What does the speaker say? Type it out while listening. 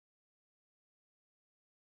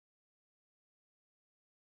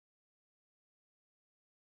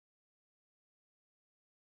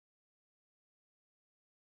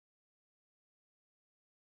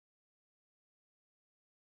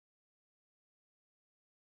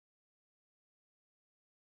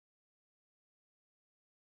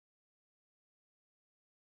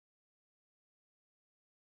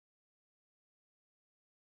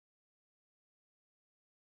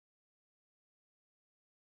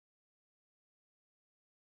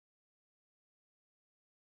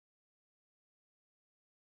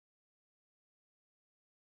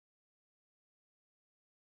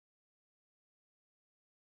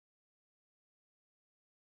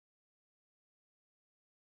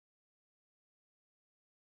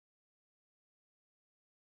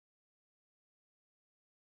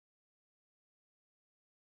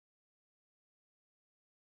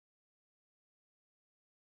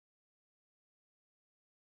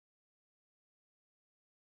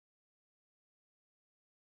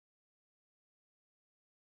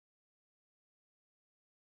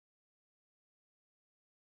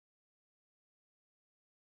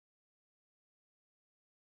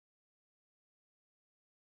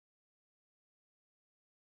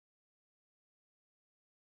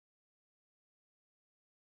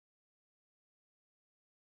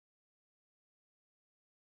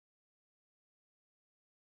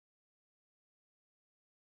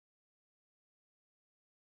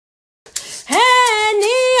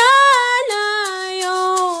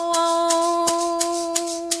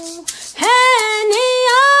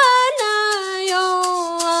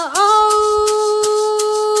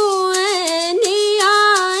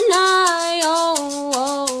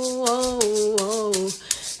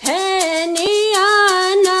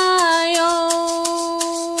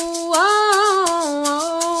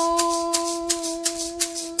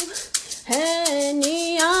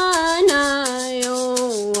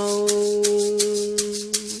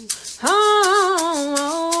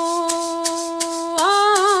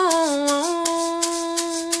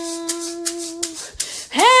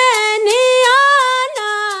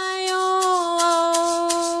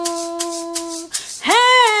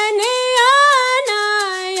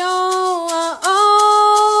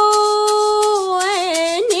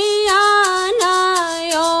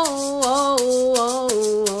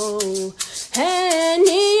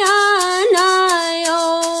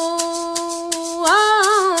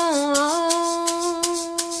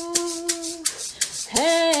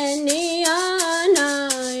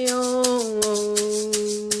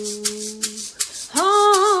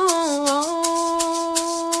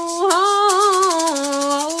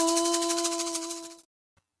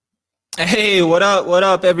Hey, what up? What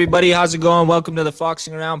up, everybody? How's it going? Welcome to the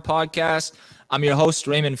Foxing Around podcast. I'm your host,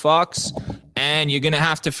 Raymond Fox, and you're going to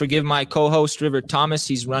have to forgive my co-host, River Thomas.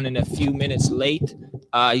 He's running a few minutes late.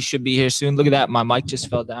 He should be here soon. Look at that. My mic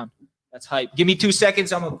just fell down. That's hype. Give me 2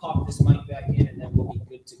 seconds. I'm going to pop this mic back in, and then we'll be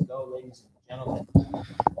good to go, ladies and gentlemen.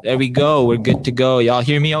 There we go. We're good to go. Y'all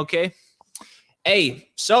hear me okay? Hey,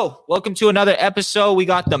 so welcome to another episode. We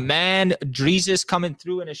got the man Dreezus coming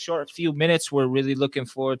through in a short few minutes. We're really looking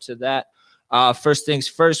forward to that. First things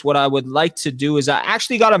first, what I would like to do is I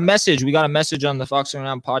actually got a message. We got a message on the Foxing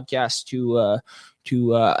Around podcast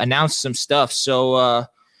to announce some stuff. So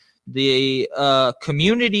the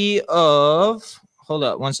community of hold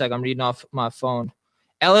up 1 second, I'm reading off my phone.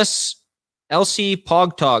 LC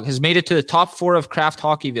Pogtog has made it to the top 4 of Craft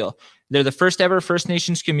Hockeyville. They're the first ever First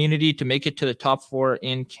Nations community to make it to the top 4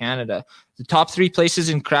 in Canada. The top 3 places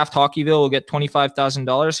in Craft Hockeyville will get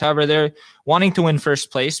 $25,000. However, they're wanting to win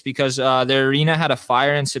first place because their arena had a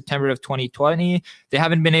fire in September of 2020. They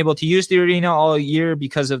haven't been able to use the arena all year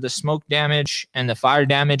because of the smoke damage and the fire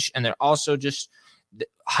damage. And they're also just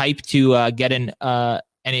hyped to get an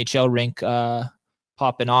NHL rink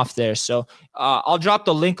popping off there. So I'll drop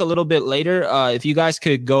the link a little bit later. If you guys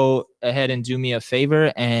could go ahead and do me a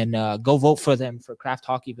favor and go vote for them for Craft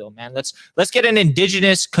Hockeyville, man. Let's get an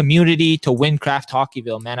Indigenous community to win Craft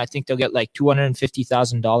Hockeyville, man. I think they'll get like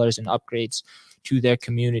 $250,000 in upgrades to their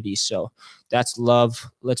community. So that's love.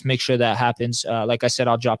 Let's make sure that happens. Like I said,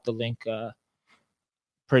 I'll drop the link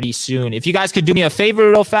pretty soon. If you guys could do me a favor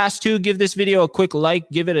real fast too, give this video a quick like,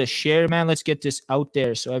 give it a share, man. Let's get this out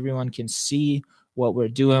there so everyone can see what we're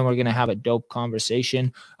doing. We're going to have a dope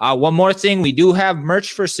conversation. One more thing, we do have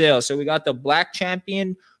merch for sale. So we got the Black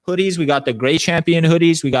Champion hoodies, we got the Gray Champion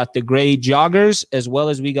hoodies, we got the Gray joggers, as well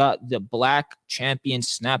as we got the Black Champion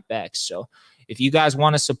snapbacks. So if you guys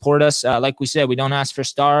want to support us, like we said, we don't ask for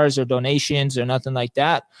stars or donations or nothing like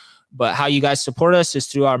that. But how you guys support us is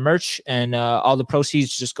through our merch, and all the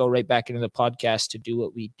proceeds just go right back into the podcast to do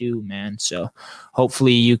what we do, man. So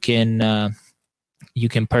hopefully you can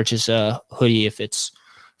purchase a hoodie if it's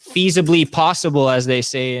feasibly possible, as they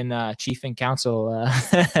say in chief and council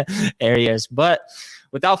areas. But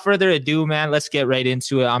without further ado, man, let's get right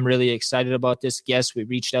into it. I'm really excited about this guest. We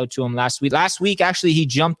reached out to him last week. Last week, actually, he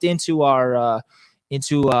jumped into our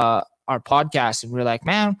podcast, and we're like,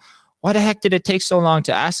 man, why the heck did it take so long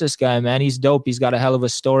to ask this guy, man? He's dope. He's got a hell of a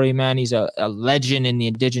story, man. He's a legend in the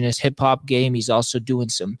Indigenous hip-hop game. He's also doing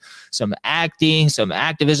some acting, some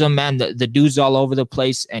activism, man. The dude's all over the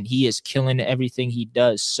place, and he is killing everything he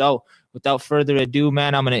does. So without further ado,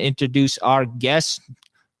 man, I'm going to introduce our guest,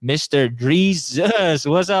 Mr. Dreezus.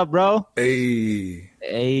 What's up, bro? Hey.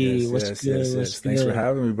 Yes, what's good? Yes. Thanks for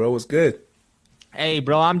having me, bro. What's good? Hey,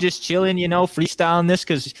 bro, I'm just chilling, freestyling this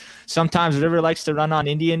because sometimes River likes to run on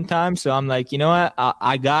Indian time. So I'm like, you know what?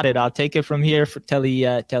 I got it. I'll take it from here till he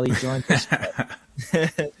joins us.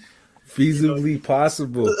 Feasibly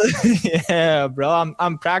possible. Yeah, bro.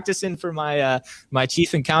 I'm practicing for my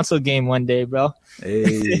chief and council game one day, bro.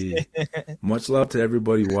 Hey, much love to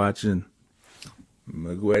everybody watching.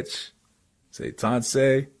 Miigwech, say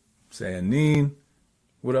Tanse, say Anin.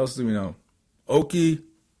 What else do we know? Oki.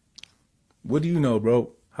 What do you know, bro?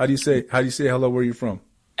 How do you say hello? Where you from?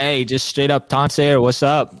 Hey, just straight up Tanse or what's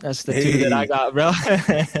up? That's the two that I got, bro.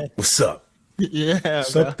 What's up? Yeah.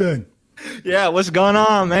 What's up then? Yeah, what's going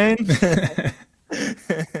on, man?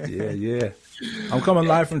 Yeah. I'm coming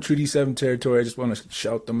live from Treaty 7 territory. I just want to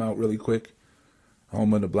shout them out really quick.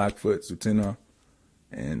 Home of the Blackfoot, Tsuut'ina,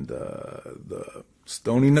 and the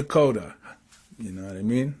Stoney Nakoda. You know what I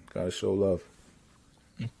mean? Gotta show love.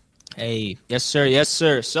 Hey, yes,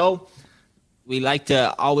 sir. So we like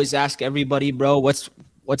to always ask everybody, bro, what's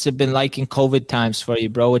it been like in COVID times for you,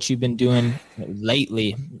 bro? What you've been doing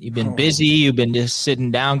lately? You've been busy. You've been just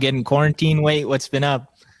sitting down, getting quarantine weight. What's been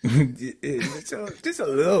up? Just a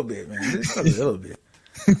little bit, man. Just a little bit.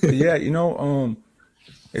 But yeah,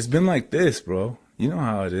 it's been like this, bro. You know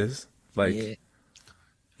how it is. Like,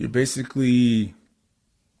 You're basically,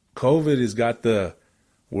 COVID has got the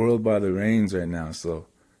world by the reins right now. So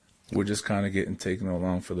we're just kind of getting taken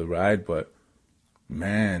along for the ride. But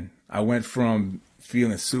man, I went from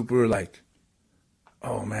feeling super like,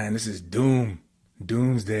 oh man, this is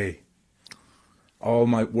doomsday. All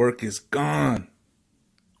my work is gone.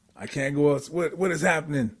 I can't go else. What is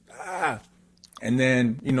happening? And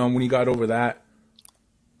then, when you got over that,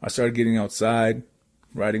 I started getting outside,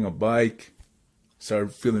 riding a bike,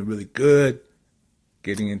 started feeling really good,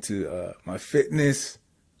 getting into my fitness.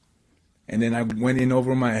 And then I went in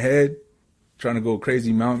over my head, trying to go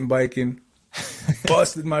crazy mountain biking,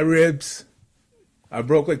 busted my ribs. I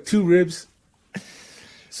broke like 2 ribs.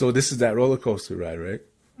 So this is that roller coaster ride, right?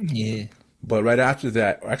 Yeah. But right after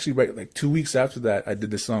that, actually right like 2 weeks after that, I did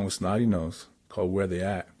this song with Snotty Nose called Where They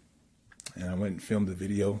At. And I went and filmed the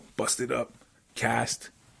video, busted up,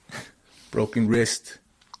 cast, broken wrist.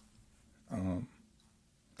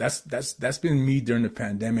 That's been me during the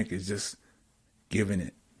pandemic, is just giving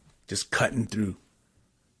it, just cutting through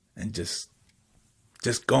and just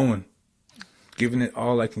going, giving it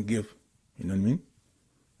all I can give. You know what I mean?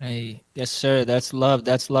 Hey, yes, sir. That's love.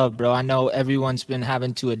 That's love, bro. I know everyone's been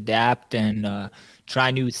having to adapt and try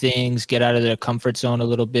new things, get out of their comfort zone a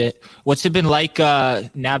little bit. What's it been like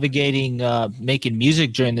navigating making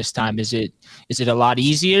music during this time? Is it a lot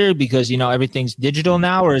easier because, you know, everything's digital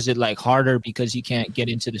now, or is it like harder because you can't get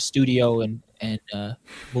into the studio and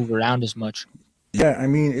move around as much? Yeah, I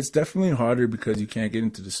mean, it's definitely harder because you can't get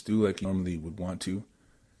into the stew like you normally would want to,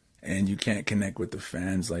 and you can't connect with the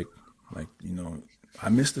fans like you know. I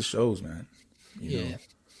miss the shows, man. You know,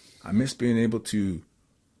 I miss being able to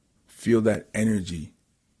feel that energy,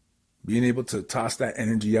 being able to toss that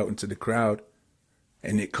energy out into the crowd,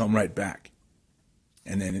 and it come right back,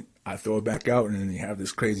 and then I throw it back out, and then you have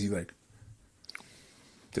this crazy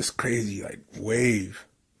wave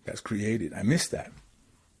that's created. I miss that,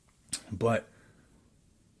 but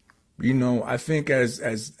you know, I think as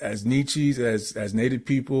Nietzsche's, as Native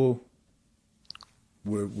people,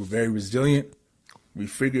 we're very resilient. We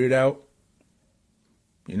figure it out,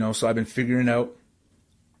 you know, so I've been figuring it out.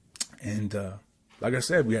 And like I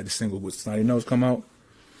said, we had the single with Snotty Nose come out.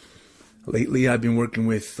 Lately, I've been working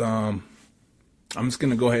with, I'm just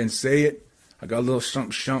going to go ahead and say it. I got a little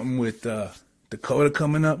something with Dakota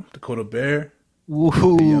coming up, Dakota Bear,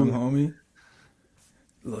 Woohoo. the young homie.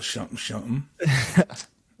 A little something.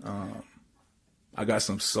 I got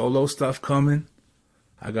some solo stuff coming.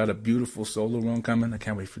 I got a beautiful solo run coming. I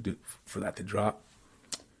can't wait for that to drop.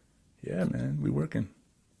 Yeah, man, we working.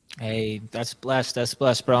 Hey, that's blessed. That's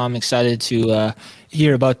blessed, bro. I'm excited to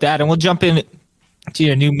hear about that. And we'll jump in to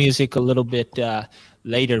your new music a little bit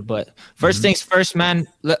later. But first things first, man,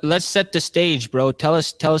 let's set the stage, bro. Tell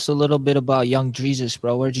us a little bit about Young Dreezus,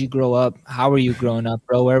 bro. Where'd you grow up? How were you growing up,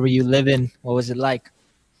 bro? Where were you living? What was it like?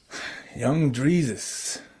 Young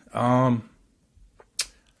Dreezus.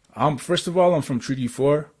 First of all, I'm from Treaty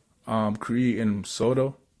 4, Cree and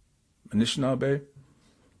Soto, Anishinaabe.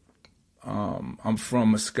 I'm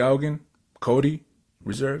from Muskowgan, Cody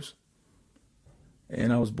Reserves,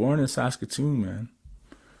 and I was born in Saskatoon, man.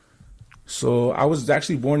 So I was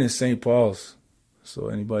actually born in St. Paul's. So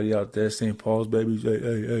anybody out there, St. Paul's babies,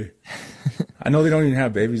 hey. I know they don't even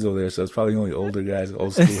have babies over there, so it's probably only older guys,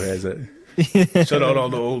 old school heads. Shout out all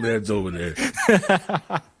the old heads over there.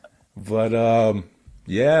 But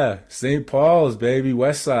yeah, St. Paul's, baby,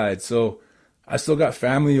 West Side. So I still got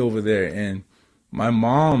family over there, and my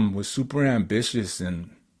mom was super ambitious, and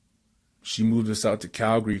she moved us out to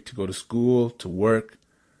Calgary to go to school, to work.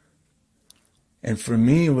 And for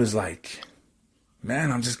me, it was like,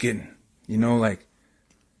 man, I'm just getting, you know, like,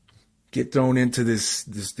 get thrown into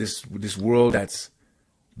this world that's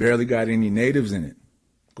barely got any natives in it.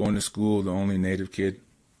 Going to school, the only native kid,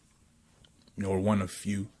 you know, or one of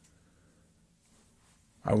few.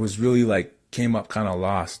 I was really like, came up kind of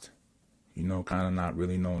lost, you know, kind of not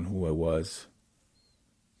really knowing who I was.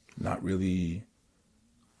 Not really,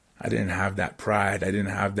 I didn't have that pride. I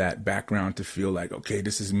didn't have that background to feel like, okay,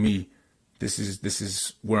 this is me. This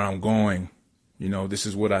is where I'm going. You know, this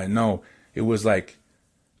is what I know. It was like,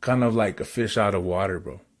 kind of like a fish out of water,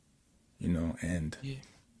 bro. You know, and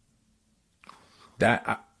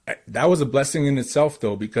that was a blessing in itself,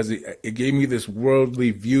 though, because it gave me this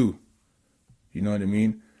worldly view. You know what I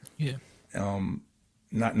mean? Yeah.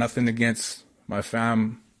 Nothing against my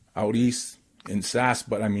fam out east in Sask,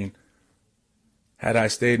 but I mean, had I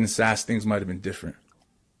stayed in Sask, things might have been different.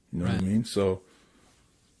 You know what I mean? So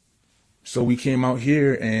we came out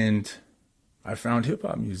here, and I found hip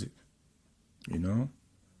hop music. You know,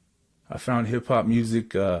 I found hip hop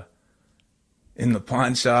music in the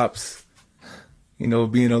pawn shops. You know,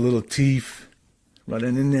 being a little thief,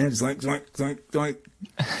 running in there, zoink, zoink, zoink, zoink.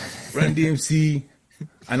 Run DMC.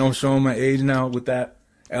 I know I'm showing my age now with that.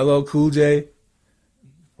 LL Cool J.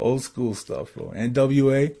 Old school stuff, bro.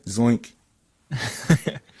 NWA, zoink.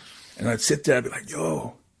 And I'd sit there and be like,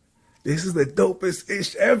 yo, this is the dopest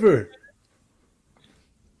ish ever.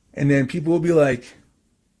 And then people would be like,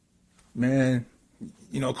 man,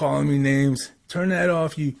 you know, calling me names. Turn that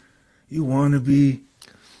off, you wanna be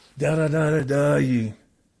da da da da da. You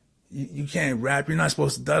can't rap. You're not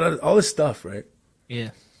supposed to da da. All this stuff, right? Yeah.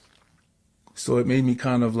 So it made me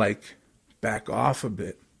kind of like back off a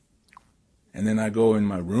bit. And then I go in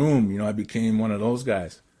my room. You know, I became one of those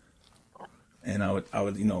guys. and I would,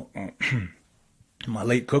 my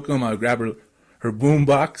late cookum, I would grab her boom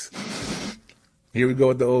box. Here we go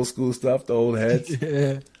with the old school stuff, the old heads.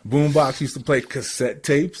 Yeah. Boom box used to play cassette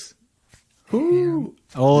tapes. Whoo.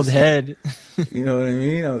 Old head. You know what I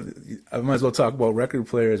mean? I might as well talk about record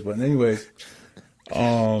players, but anyways,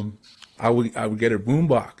 I would get her boom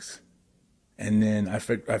box, and then I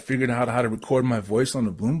figured out how to record my voice on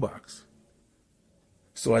the boom box.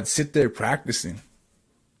 So I'd sit there practicing,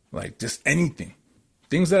 like just anything,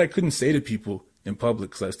 things that I couldn't say to people in public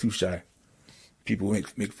because I was too shy. People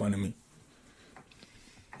make fun of me.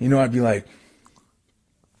 I'd be like,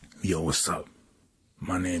 "Yo, what's up?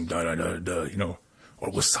 My name da da da da," or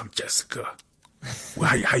 "What's up, Jessica? Well,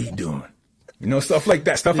 how you doing?" Stuff like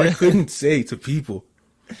that. Stuff I couldn't say to people.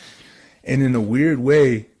 And in a weird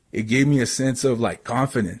way, it gave me a sense of like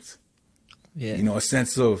confidence. Yeah. A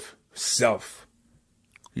sense of self.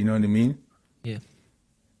 You know what I mean? Yeah.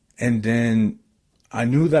 And then I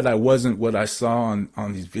knew that I wasn't what I saw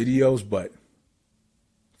on these videos, but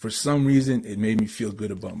for some reason, it made me feel good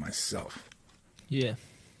about myself. Yeah.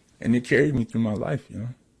 And it carried me through my life,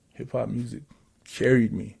 Hip hop music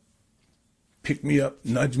carried me, picked me up,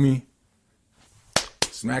 nudged me,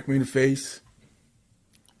 smacked me in the face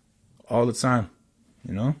all the time,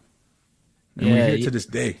 And we're here to this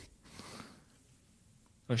day.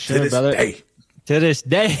 For sure, to this brother. day. To this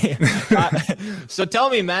day. So tell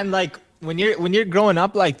me, man, like when you're growing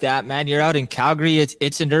up like that, man, you're out in Calgary.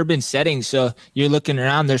 It's an urban setting, so you're looking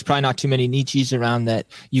around. There's probably not too many Nietzsche's around that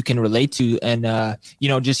you can relate to, and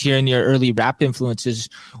just hearing your early rap influences.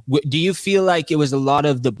 Do you feel like it was a lot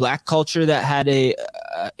of the Black culture that had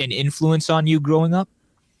an influence on you growing up?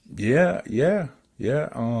 Yeah.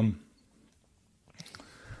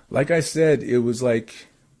 Like I said, it was like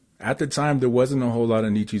at the time there wasn't a whole lot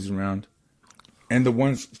of Nietzsche's around, and the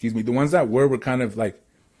ones that were kind of like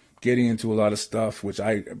getting into a lot of stuff, which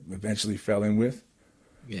I eventually fell in with.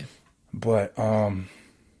 Yeah. But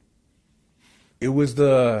it was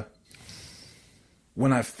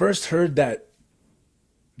when I first heard that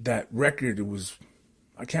record,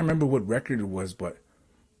 I can't remember what record it was, but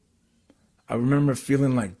I remember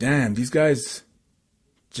feeling like, damn, these guys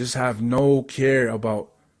just have no care about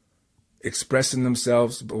expressing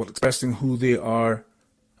themselves, about expressing who they are,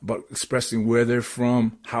 about expressing where they're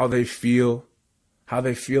from, how they feel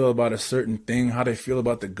about a certain thing, how they feel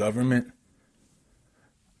about the government.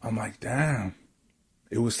 I'm like, damn,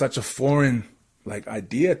 it was such a foreign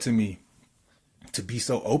idea to me to be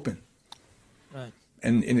so open. Right.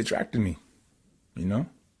 And it attracted me,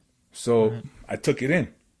 So right. I took it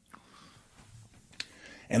in.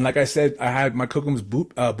 And like I said, I had my cookum's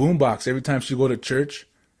boombox every time she'd go to church,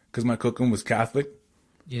 because my cookum was Catholic,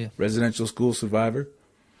 residential school survivor.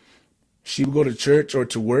 She would go to church or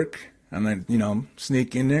to work, and then,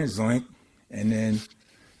 sneak in there, zoink, and then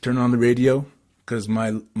turn on the radio, because my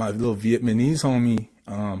little Vietnamese homie,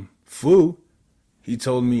 Phu, he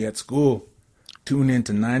told me at school, tune in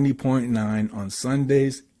to 90.9 on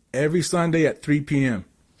Sundays, every Sunday at 3 p.m.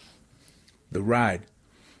 The Ride.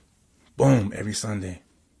 Boom, every Sunday.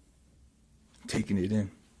 Taking it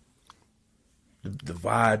in. The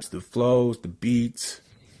vibes, the flows, the beats,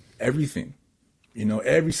 everything.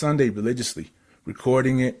 Every Sunday religiously,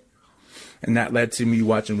 recording it. And that led to me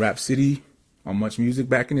watching Rap City on Much Music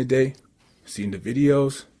back in the day, seeing the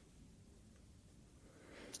videos.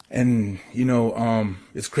 And,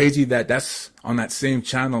 it's crazy that that's on that same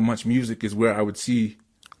channel, Much Music, is where I would see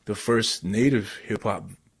the first native hip-hop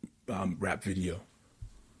rap video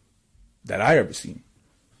that I ever seen.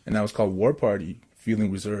 And that was called War Party, Feeling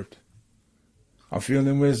Reserved. I'm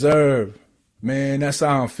feeling reserved. Man, that's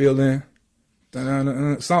how I'm feeling.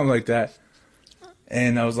 Something like that.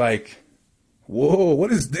 And I was like, whoa,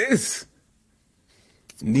 what is this?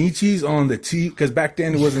 Nietzsche's on the TV, because back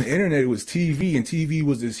then it wasn't internet, it was TV, and TV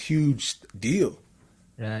was this huge deal.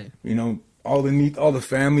 Right. All the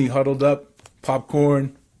family huddled up,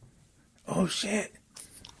 popcorn. Oh shit.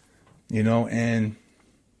 And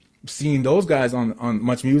seeing those guys on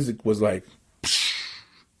Much Music was like,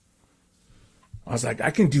 I was like,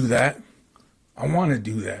 I can do that. I want to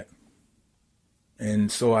do that.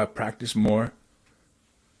 And so I practiced more.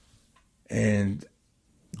 And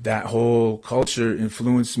that whole culture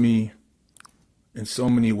influenced me in so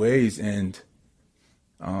many ways. And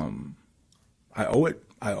I owe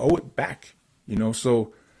it back,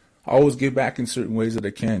 so I always give back in certain ways that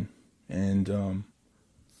I can. And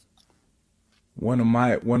one of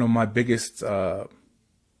my biggest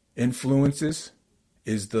influences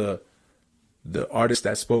is the artist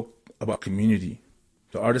that spoke about community,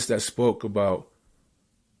 the artist that spoke about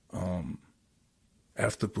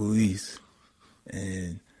F the police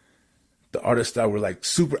and the artists that were like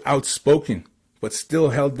super outspoken, but still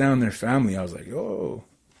held down their family. I was like, oh,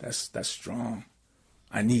 that's strong.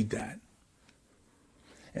 I need that.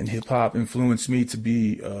 And hip hop influenced me to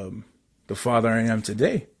be the father I am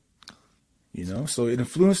today. You know, so it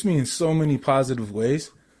influenced me in so many positive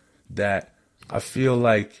ways that I feel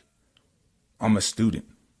like I'm a student.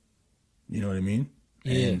 You know what I mean?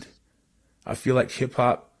 Yeah. And I feel like hip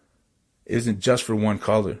hop isn't just for one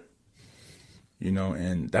color, you know,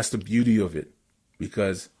 and that's the beauty of it,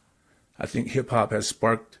 because I think hip hop has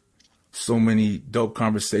sparked so many dope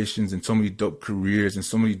conversations and so many dope careers and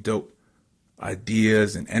so many dope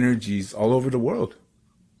ideas and energies all over the world.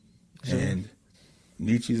 Sure. And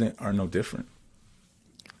Nietzsche's are no different.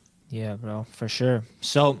 Yeah, bro, for sure.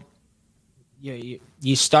 So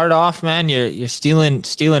you start off, man, you're stealing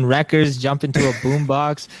records, jump into a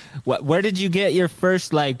boombox. Where did you get your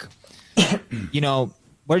first, like, you know,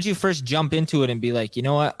 where did you first jump into it and be like, you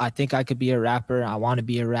know what, I think I could be a rapper, I want to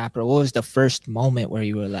be a rapper? What was the first moment where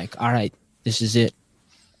you were like, all right, this is it?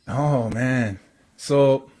 Oh, man.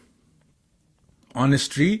 So on the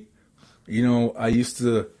street, you know, I used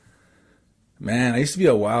to be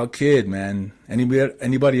a wild kid, man.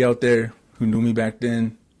 Anybody out there who knew me back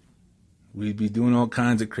then, we'd be doing all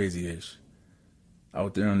kinds of crazy-ish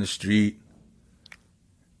out there on the street,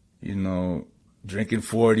 you know, drinking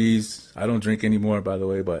 40s. I don't drink anymore, by the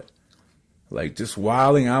way, but like just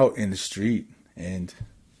wilding out in the street. And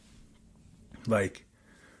like,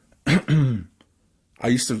 I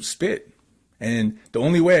used to spit. And the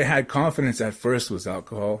only way I had confidence at first was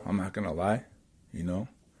alcohol. I'm not going to lie, you know.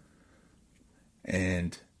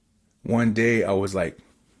 And one day I was like,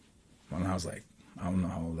 I don't know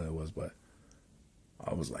how old I was, but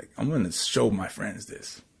I was like, I'm going to show my friends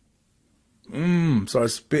this. Started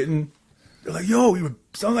spitting. They're like, yo, you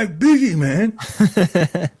sound like Biggie, man.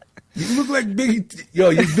 You look like Biggie. Yo,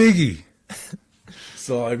 you're Biggie.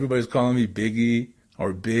 So everybody's calling me Biggie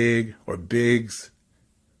or Big or Biggs.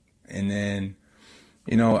 And then,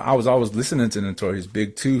 you know, I was always listening to Notorious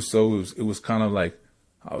Big too. So it was kind of like,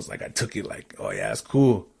 I took it like, oh yeah, it's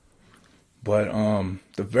cool. But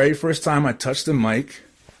the very first time I touched the mic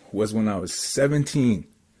was when I was 17.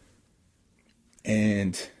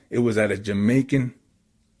 And it was at a Jamaican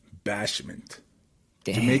bashment.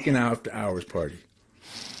 Damn. Jamaican after hours party.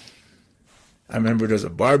 I remember there's a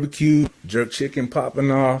barbecue, jerk chicken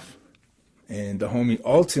popping off, and the homie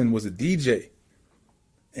Alton was a DJ.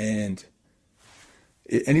 And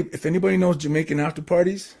if anybody knows Jamaican after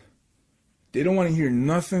parties, they don't want to hear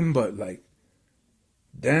nothing but like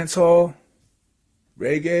dancehall,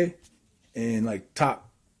 reggae, and like top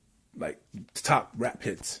rap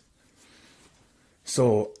hits.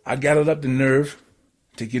 So I gathered up the nerve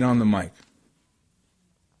to get on the mic.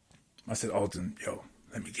 I said, Alton, yo,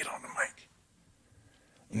 let me get on the mic.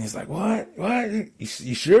 And he's like, what?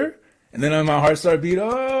 You sure? And then my heart started beating.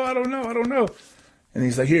 Oh, I don't know. And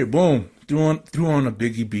he's like, here, boom, threw on a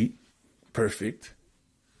Biggie beat. Perfect.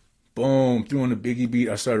 Boom, threw on a Biggie beat.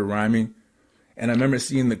 I started rhyming. And I remember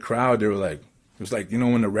seeing the crowd. They were like, it was like, you know,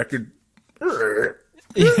 when the record,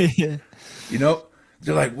 you know,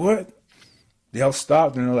 they're like, what? They all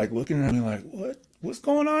stopped and they're like looking at me like, what's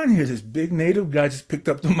going on here? This big native guy just picked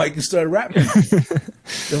up the mic and started rapping.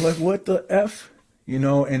 They're like, what the F? You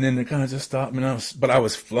know, and then they kind of just stopped me. But I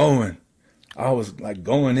was flowing. I was like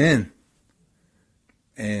going in.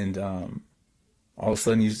 And all of a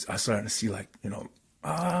sudden I started to see like, you know,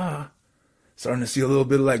 starting to see a little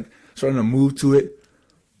bit of like, starting to move to it.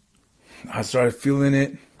 I started feeling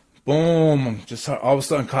it. Boom. Just all of a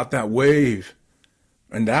sudden caught that wave.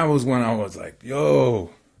 And that was when I was like,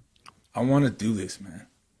 yo, I want to do this, man.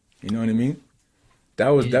 You know what I mean? That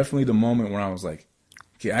was definitely the moment where I was like,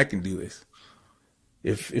 okay, I can do this.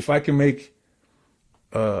 If I can make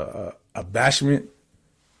a bashment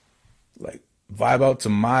like vibe out to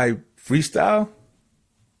my freestyle,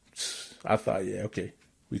 I thought, yeah, okay,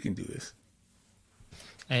 we can do this.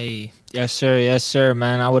 Hey, yes, sir,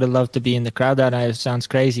 man. I would have loved to be in the crowd that night. It sounds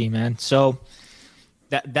crazy, man. So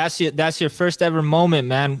that's your first ever moment,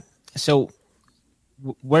 man. So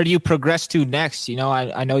where do you progress to next? You know,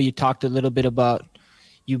 I know you talked a little bit about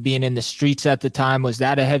you being in the streets at the time. Was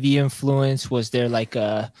that a heavy influence? Was there like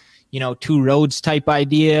a, you know, two roads type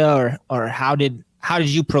idea, or how did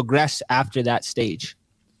you progress after that stage?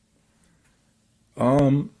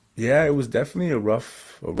 Yeah, it was definitely a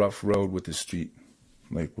rough road with the street,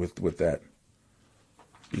 like with that,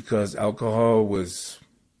 because alcohol was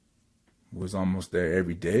almost there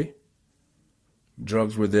every day.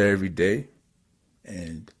 Drugs were there every day,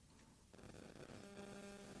 and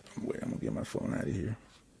wait, I'm gonna get my phone out of here.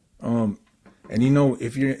 And you know,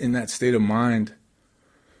 if you're in that state of mind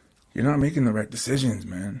you're not making the right decisions,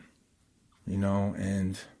 man. You know,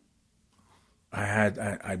 and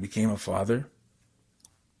I became a father,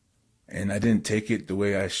 and I didn't take it the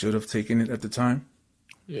way I should have taken it at the time.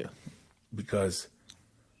 Yeah. Because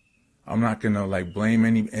I'm not gonna like blame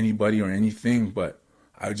anybody or anything, but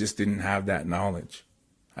I just didn't have that knowledge,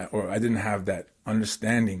 I didn't have that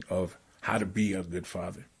understanding of how to be a good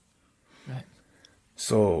father. Right.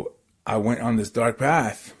 So I went on this dark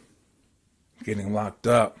path, getting locked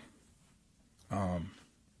up.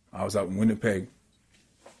 I was out in Winnipeg,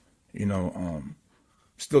 you know,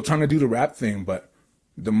 still trying to do the rap thing, but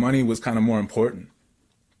the money was kind of more important.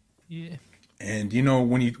 Yeah. And you know,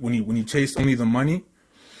 when you chase only the money,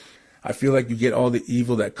 I feel like you get all the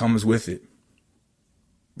evil that comes with it.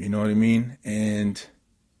 You know what I mean? And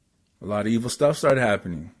a lot of evil stuff started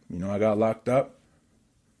happening. You know, I got locked up.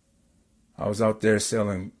 I was out there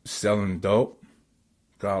selling dope.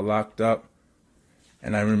 Got locked up.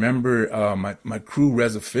 And I remember my crew,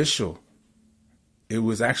 Res Official. It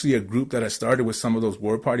was actually a group that I started with some of those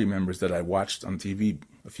War Party members that I watched on TV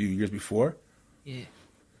a few years before. Yeah.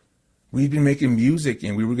 We'd been making music,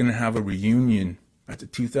 and we were going to have a reunion at the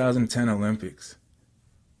 2010 Olympics.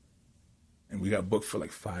 And we got booked for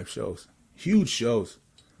like 5 shows. Huge shows.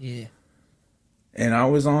 Yeah. And I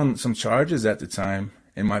was on some charges at the time,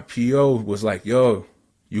 and my PO was like, yo,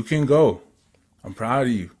 you can go. I'm proud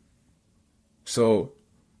of you. So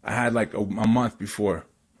I had like a month before,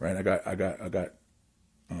 right? I got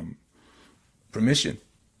permission.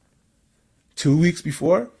 2 weeks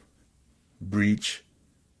before, breach,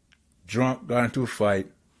 drunk, got into a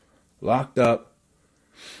fight, locked up.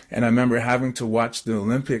 And I remember having to watch the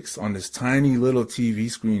Olympics on this tiny little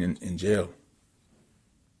TV screen in jail.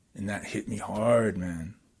 And that hit me hard,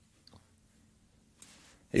 man.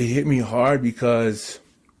 It hit me hard because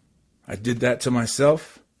I did that to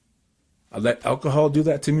myself. I let alcohol do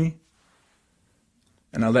that to me.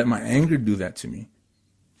 And I let my anger do that to me.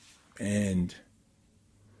 And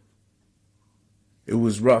it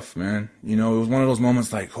was rough, man. You know, it was one of those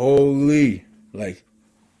moments like, holy, like,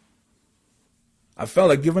 I felt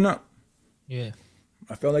like giving up. Yeah.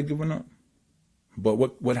 I felt like giving up. But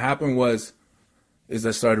what happened is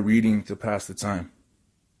I started reading to pass the time.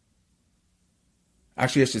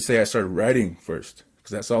 Actually, I should say I started writing first,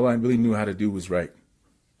 because that's all I really knew how to do was write.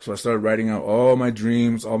 So I started writing out all my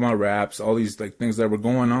dreams, all my raps, all these like things that were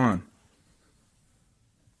going on.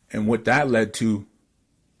 And what that led to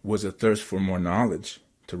was a thirst for more knowledge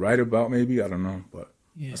to write about, maybe, I don't know, but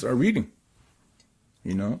yeah. I started reading,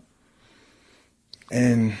 you know?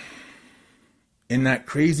 And in that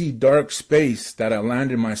crazy dark space that I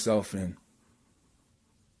landed myself in,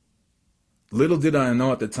 little did I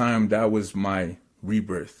know at the time that was my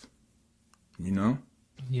rebirth, you know?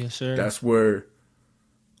 Yes, sir. That's where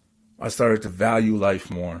I started to value life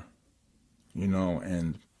more, you know,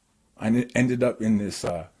 and I ended up in this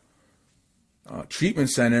treatment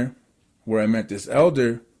center where I met this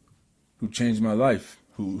elder who changed my life,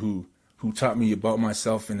 who taught me about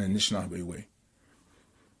myself in an Anishinaabe way.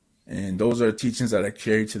 And those are teachings that I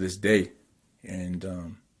carry to this day. And,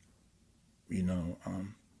 you know,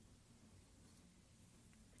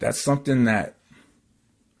 that's something that,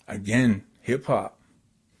 again, hip hop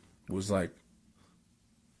was like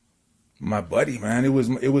my buddy, man. It was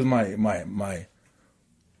my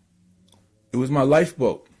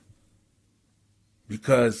lifeboat,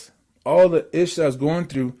 because all the ish I was going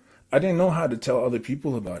through, I didn't know how to tell other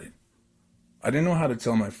people about it. I didn't know how to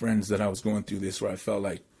tell my friends that I was going through this, where I felt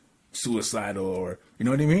like suicidal, or, you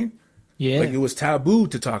know what I mean? Yeah. Like it was taboo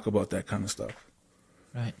to talk about that kind of stuff.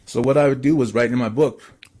 Right. So what I would do was write in my book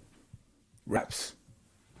raps.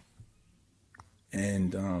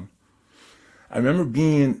 And I remember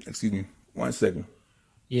being, excuse me, 1 second.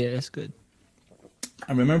 Yeah, that's good.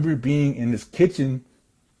 I remember being in this kitchen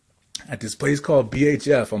at this place called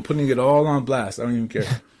BHF. I'm putting it all on blast. I don't even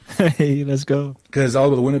care. Hey, let's go. Because all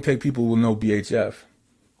the Winnipeg people will know BHF.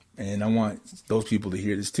 And I want those people to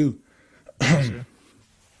hear this too. Sure.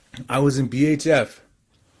 I was in BHF.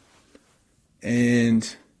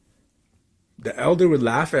 And the elder would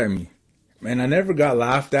laugh at me. Man, I never got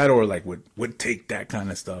laughed at or like would take that kind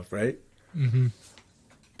of stuff, right? Mm-hmm.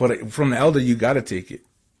 But from the elder, you got to take it.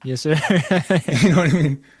 Yes, sir. You know what I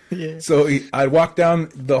mean? Yeah. So I walked down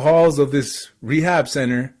the halls of this rehab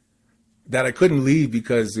center that I couldn't leave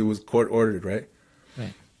because it was court ordered, right?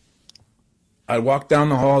 Right. I walked down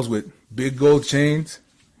the halls with big gold chains,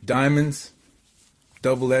 diamonds,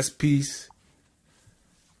 double S piece,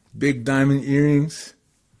 big diamond earrings,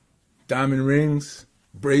 diamond rings,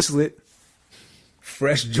 bracelet,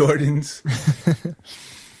 fresh Jordans,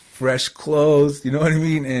 fresh clothes, you know what I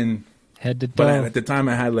mean? And Head to toe. But at the time,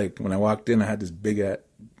 I had like when I walked in, I had this big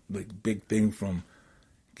thing from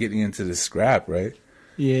getting into the scrap, right?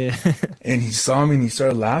 Yeah. And he saw me and he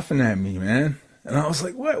started laughing at me, man. And I was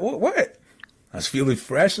like, what? I was feeling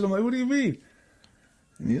fresh, and I'm like, what do you mean?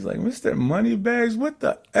 And he's like, Mr. Moneybags, what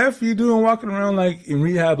the F you doing walking around like in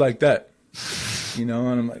rehab like that? You know,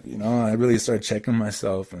 and I'm like, you know, I really started checking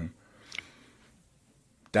myself, and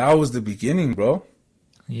that was the beginning, bro.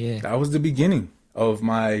 Yeah. That was the beginning of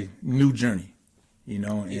my new journey, you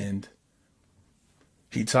know, and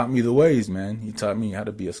he taught me the ways, man. He taught me how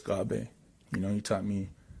to be a scabe. You know,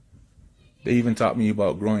 they even taught me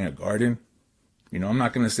about growing a garden. You know, I'm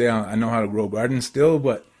not going to say I know how to grow gardens still,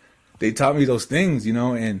 but they taught me those things, you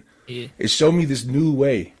know, and it showed me this new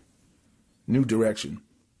way, new direction,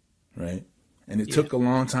 right? And it took a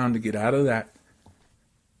long time to get out of that.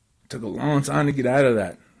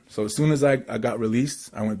 So as soon as I got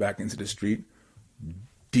released, I went back into the street,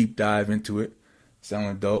 deep dive into it,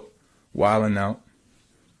 selling dope, wilding out.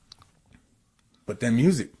 But then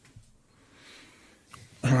music.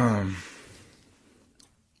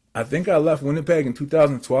 I think I left Winnipeg in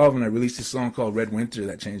 2012 and I released a song called Red Winter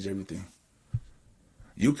that changed everything.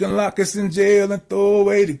 You can lock us in jail and throw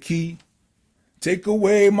away the key. Take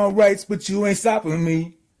away my rights, but you ain't stopping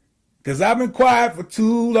me. 'Cause I've been quiet for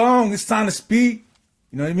too long. It's time to speak.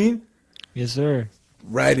 You know what I mean? Yes, sir.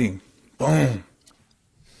 Writing. Boom.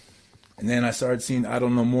 And then I started seeing I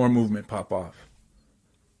Don't Know More movement pop off.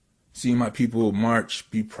 Seeing my people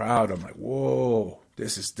march, be proud. I'm like, whoa,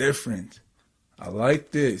 this is different. I like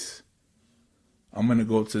this. I'm going to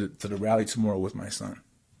go to the rally tomorrow with my son.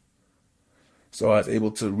 So I was able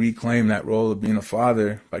to reclaim that role of being a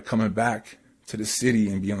father by coming back to the city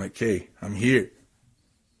and being like, hey, I'm here.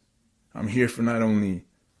 I'm here for not only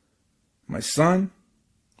my son.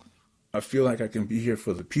 I feel like I can be here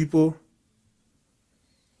for the people.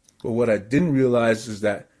 But what I didn't realize is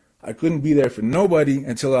that I couldn't be there for nobody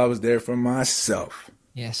until I was there for myself.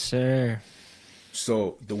 Yes, sir.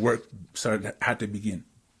 So the work had to begin.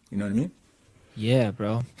 You know what I mean? Yeah,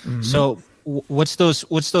 bro. Mm-hmm. So what's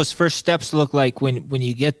those first steps look like when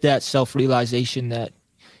you get that self-realization that,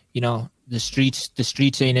 you know, the streets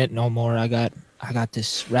ain't it no more. I got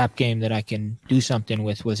this rap game that I can do something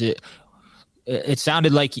with. It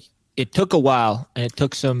sounded like it took a while, and it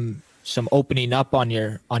took some opening up on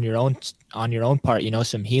your own part, you know,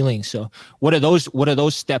 some healing. So what are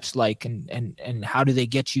those steps like, and how do they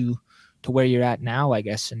get you to where you're at now, I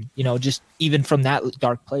guess, and, you know, just even from that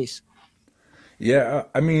dark place? Yeah,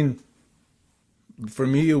 I mean, for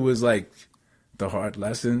me, it was like the hard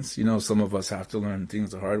lessons. You know, some of us have to learn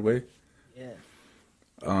things the hard way. Yeah.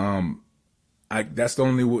 That's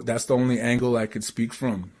the only angle I could speak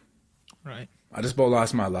from. Right. I just about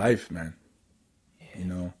lost my life, man. Yeah. You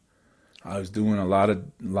know, I was doing a lot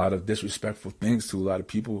of disrespectful things to a lot of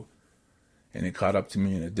people, and it caught up to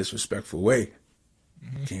me in a disrespectful way.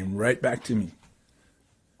 Mm-hmm. It came right back to me,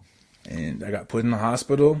 and I got put in the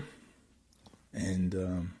hospital,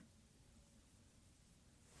 and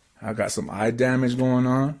I got some eye damage going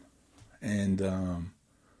on, and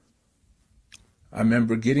I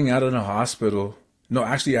remember getting out of the hospital. No,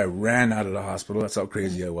 actually, I ran out of the hospital. That's how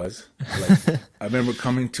crazy I was. I remember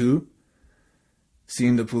coming to,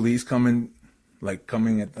 seeing the police coming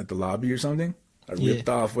at the lobby or something. I ripped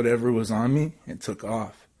off whatever was on me and took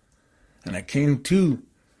off. And I came to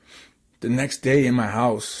the next day in my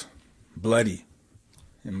house, bloody,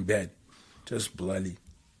 in bed, just bloody.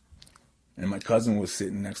 And my cousin was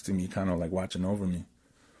sitting next to me, kind of like watching over me.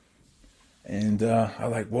 And I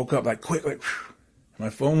like woke up like quick, like whew. My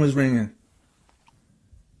phone was ringing.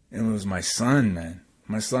 And it was my son, man.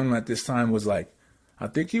 My son at this time was like, I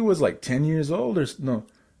think he was like 10 years old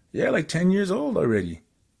like 10 years old already,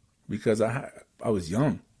 because I was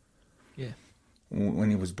young. Yeah. When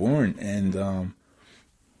he was born, and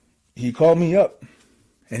he called me up,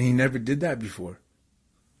 and he never did that before.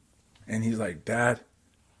 And he's like, Dad,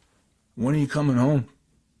 when are you coming home?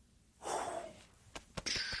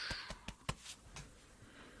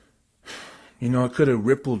 You know, it could have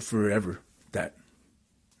rippled forever, that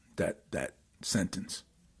sentence.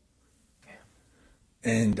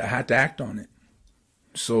 And I had to act on it.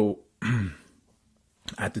 So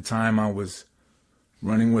at the time I was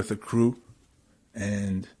running with a crew,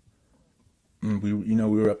 and we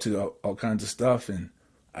were up to all kinds of stuff, and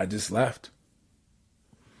I just left.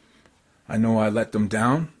 I know I let them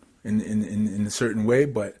down in a certain way,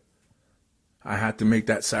 but I had to make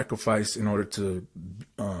that sacrifice in order to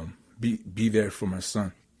be there for my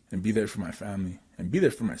son, and be there for my family, and be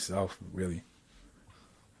there for myself, really.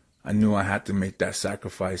 I knew I had to make that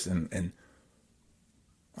sacrifice and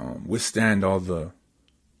withstand all the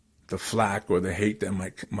the flack or the hate that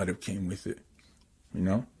might have came with it, you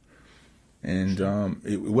know. And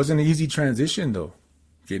it wasn't an easy transition though,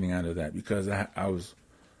 getting out of that, because I was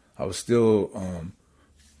still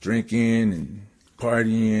drinking and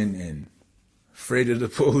partying and afraid of the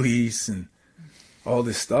police, and all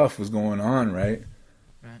this stuff was going on, right?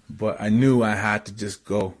 But I knew I had to just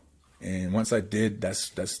go. And once I did,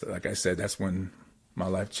 that's like I said, that's when my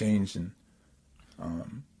life changed. And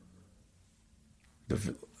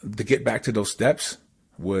to get back to those steps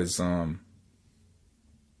was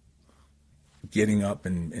getting up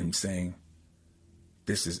and saying,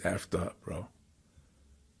 this is effed up, bro.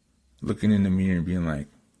 Looking in the mirror and being like,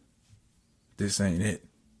 this ain't it.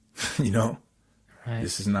 You know? Right.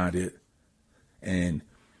 This is not it. And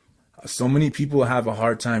so many people have a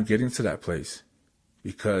hard time getting to that place,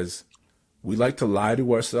 because we like to lie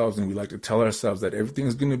to ourselves and we like to tell ourselves that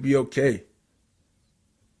everything's going to be okay.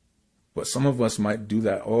 But some of us might do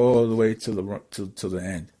that all the way to the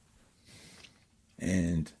end.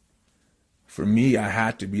 And for me, I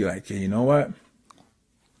had to be like, hey, you know what?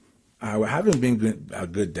 I haven't been a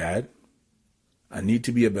good dad. I need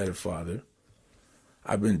to be a better father.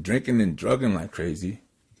 I've been drinking and drugging like crazy.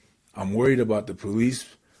 I'm worried about the police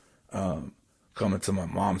coming to my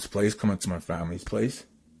mom's place, coming to my family's place.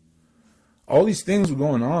 All these things were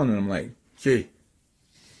going on, and I'm like, okay,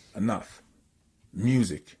 enough.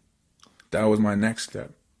 Music. That was my next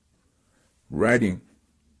step. Writing.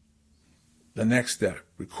 The next step.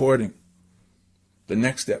 Recording. The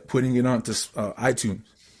next step, putting it onto iTunes.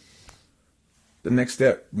 The next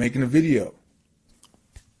step, making a video.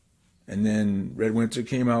 And then Red Winter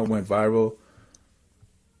came out, went viral.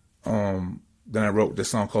 Then I wrote this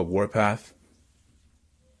song called Warpath.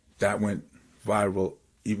 That went viral,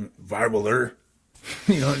 even viraler.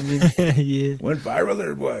 You know what I mean? Yeah. Went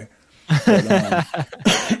viraler, boy. But,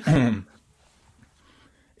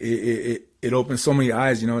 it opened so many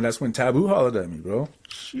eyes, you know, and that's when Taboo hollered at me, bro.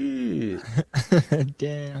 Shit.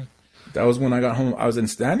 Damn. That was when I got home. I was in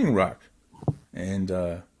Standing Rock. And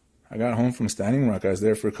I got home from Standing Rock. I was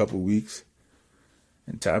there for a couple of weeks.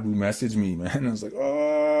 And Taboo messaged me, man. I was like,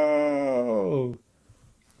 oh.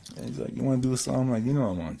 And he's like, you want to do a song? I'm like, you know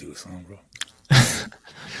I want to do a song, bro.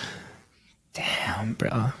 Damn,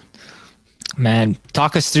 bro. Man,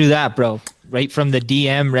 talk us through that, bro. Right from the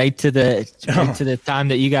DM, right to the time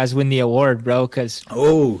that you guys win the award, bro. Because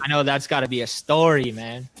I know that's got to be a story,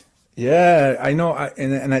 man. Yeah, I know.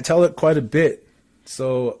 And I tell it quite a bit.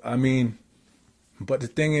 So, I mean, but the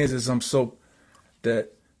thing is I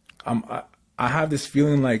have this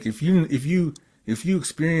feeling like if you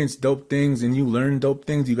experience dope things and you learn dope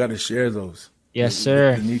things, you got to share those. Yes,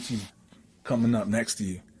 sir. The Nietzsche coming up next to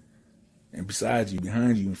you and beside you,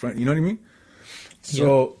 behind you, in front. You know what I mean?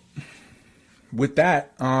 So with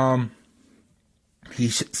that, he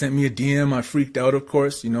sent me a DM. I freaked out, of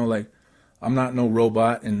course. You know, like I'm not no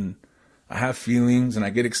robot, and I have feelings, and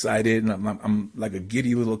I get excited, and I'm like a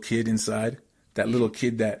giddy little kid inside. That little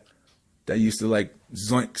kid that used to like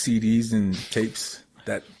zoink CDs and tapes.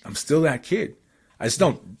 That I'm still that kid. I just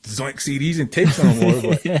don't zoink CDs and tapes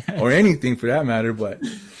anymore, or anything for that matter. But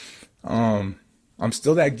I'm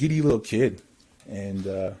still that giddy little kid,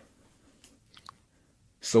 and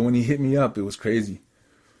so when he hit me up, it was crazy.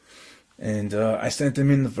 And I sent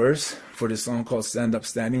him in the verse for this song called "Stand Up,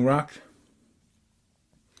 Standing Rock."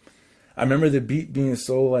 I remember the beat being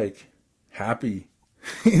so like happy,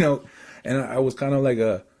 you know, and I was kind of like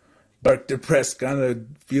a dark, depressed kind of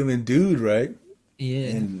feeling dude, right? Yeah.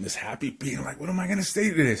 And this happy beat, I'm like, what am I gonna say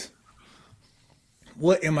to this?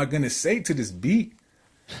 What am I gonna say to this beat?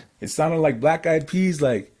 It sounded like Black Eyed Peas,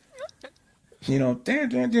 like, you know, I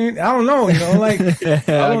don't know, you know, like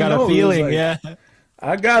I got a feeling, like, yeah.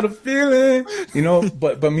 I got a feeling, you know,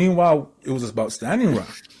 but meanwhile, it was about Standing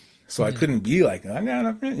Rock. So I couldn't be like, I got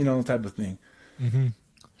a feeling, you know, type of thing. Mm-hmm.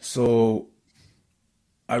 So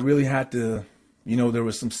I really had to, you know, there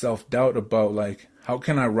was some self-doubt about like, how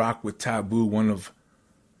can I rock with Taboo?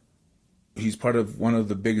 He's part of one of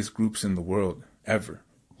the biggest groups in the world ever.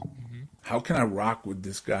 Mm-hmm. How can I rock with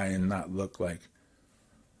this guy and not look like,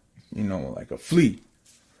 you know, like a flea?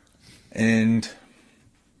 And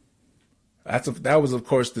that was, of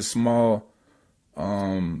course, the small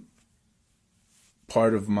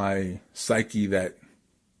part of my psyche that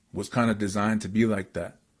was kind of designed to be like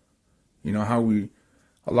that. You know how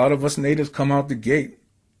a lot of us natives come out the gate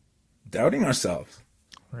doubting ourselves.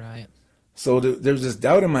 Right. So there's this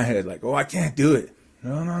doubt in my head, like, oh, I can't do it.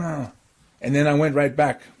 No. And then I went right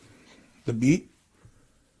back. The beat.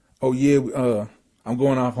 Oh, yeah, I'm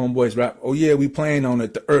going off Homeboy's rap. Oh, yeah, we playing on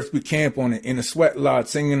it. The earth, we camp on it. In the sweat lodge,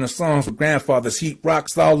 singing the songs for grandfathers. Heat rock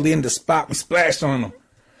solidly in the spot. We splash on them.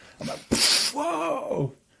 I'm like,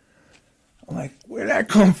 whoa. I'm like, where'd that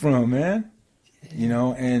come from, man? You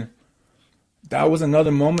know, and that was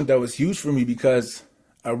another moment that was huge for me because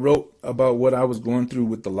I wrote about what I was going through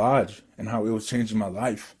with the lodge and how it was changing my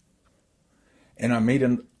life. And I made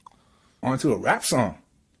it onto a rap song.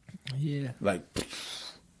 Yeah. Like,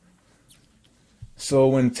 so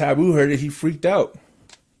when Taboo heard it, he freaked out.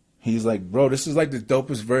 He's like, bro, this is like the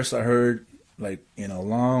dopest verse I heard like in a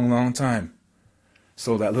long, long time.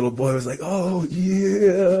 So that little boy was like, oh,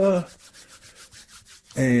 yeah.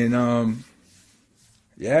 And,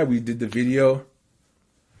 yeah, we did the video.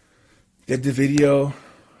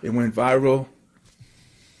 It went viral.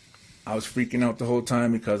 I was freaking out the whole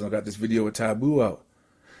time because I got this video with Taboo out.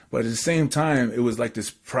 But at the same time, it was like this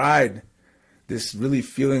pride, this really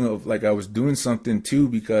feeling of like I was doing something too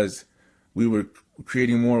because we were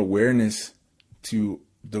creating more awareness to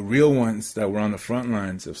the real ones that were on the front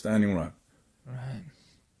lines of Standing Rock. Right.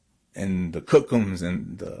 And the Cookums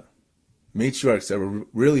and the matriarchs that were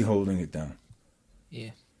really holding it down.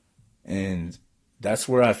 Yeah. And that's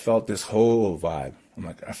where I felt this whole vibe. I'm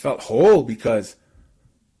like, I felt whole because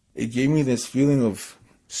it gave me this feeling of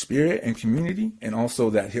spirit and community and also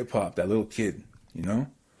that hip hop, that little kid, you know?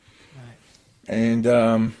 Right.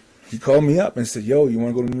 And he called me up and said, yo, you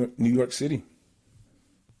want to go to New York City?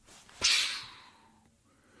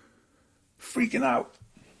 Freaking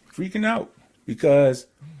out because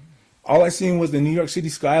all I seen was the New York City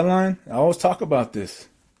skyline. I always talk about this.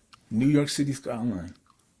 New York City skyline.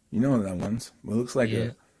 You know that one's. It looks like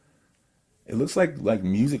it looks like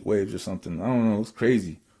music waves or something. I don't know. It's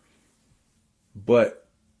crazy. But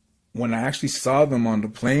when I actually saw them on the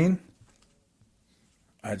plane,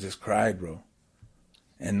 I just cried, bro.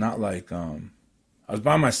 And not like I was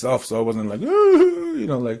by myself, so I wasn't like you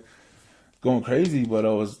know, like going crazy, but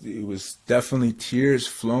it was definitely tears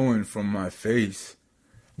flowing from my face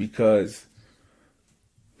because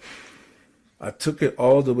I took it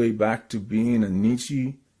all the way back to being a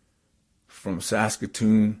Nietzsche from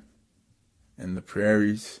Saskatoon and the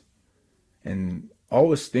prairies, and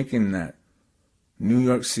always thinking that New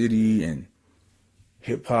York City and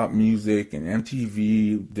hip hop music and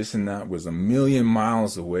MTV, this and that was a million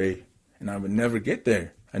miles away, and I would never get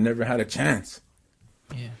there. I never had a chance.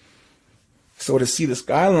 Yeah. So to see the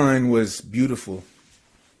skyline was beautiful,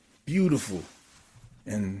 beautiful,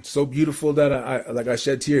 and so beautiful that I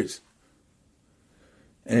shed tears.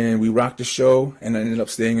 And we rocked the show, and I ended up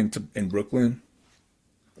staying in Brooklyn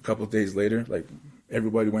a couple of days later. Like,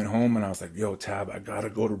 everybody went home, and I was like, yo, Tab, I got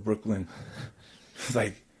to go to Brooklyn. He's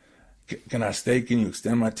like, can I stay? Can you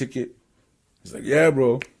extend my ticket? He's like, yeah,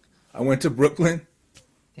 bro. I went to Brooklyn,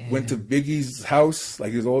 went to Biggie's house,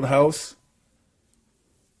 like his old house.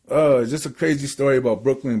 It's just a crazy story about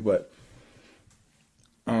Brooklyn, but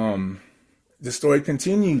the story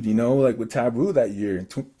continued, you know, like with Taboo that year in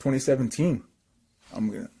 2017. I'm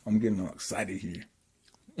getting all excited here.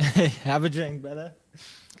 Have a drink, brother.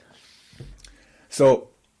 So,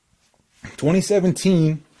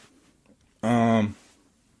 2017,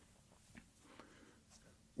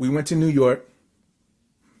 we went to New York.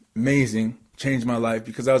 Amazing, changed my life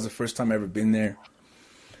because that was the first time I ever been there,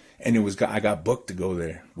 and I got booked to go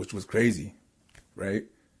there, which was crazy, right?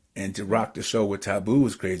 And to rock the show with Taboo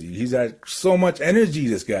was crazy. He's had so much energy,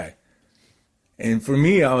 this guy. And for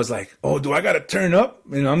me, I was like, oh, do I got to turn up?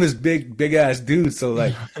 You know, I'm this big ass dude. So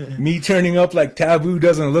like me turning up like Taboo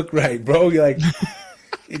doesn't look right, bro. You're like,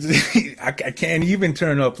 I can't even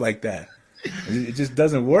turn up like that. It just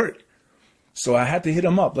doesn't work. So I had to hit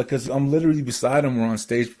him up because I'm literally beside him. We're on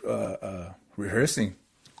stage rehearsing.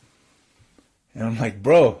 And I'm like,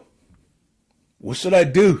 bro, what should I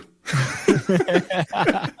do?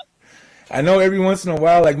 I know every once in a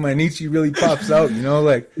while, like my Nietzsche really pops out, you know,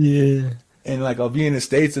 like, yeah. And like I'll be in the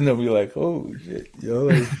States and they'll be like, oh shit, yo,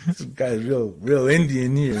 like, this guy's real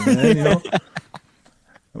Indian here, man, you know?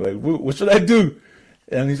 I'm like, what should I do?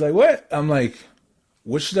 And he's like, what? I'm like,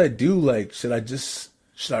 what should I do? Like, should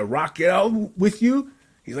I rock it out with you?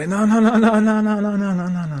 He's like, no.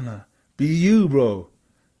 Be you, bro.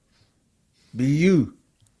 Be you.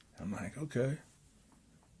 I'm like, okay.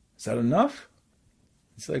 Is that enough?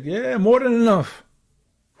 He's like, yeah, more than enough.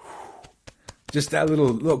 Just that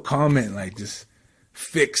little comment, like, just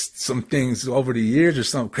fixed some things over the years or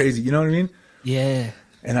something crazy. You know what I mean? Yeah.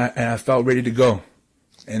 And I felt ready to go.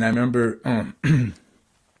 And I remember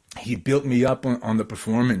he built me up on the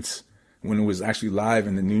performance when it was actually live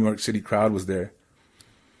and the New York City crowd was there.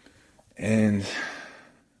 And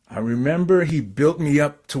I remember he built me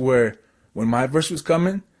up to where when my verse was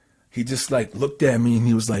coming, he just like looked at me and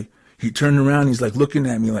he was like, he turned around, he's like looking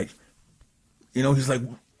at me like, you know, he's like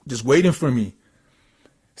just waiting for me.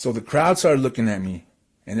 So the crowd started looking at me,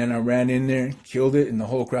 and then I ran in there, killed it, and the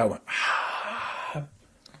whole crowd went, ah. I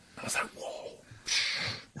was like, whoa.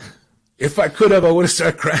 If I could have, I would have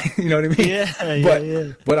started crying. You know what I mean?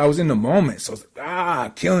 Yeah, but I was in the moment, so I was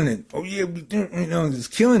like, killing it. Oh yeah, we do,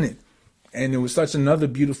 just killing it. And it was such another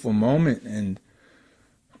beautiful moment, and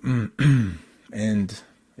and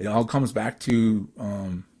it all comes back to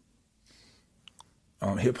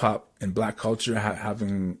hip hop and black culture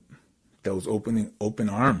having those open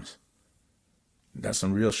arms. That's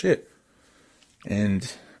some real shit.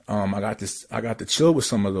 And I got to chill with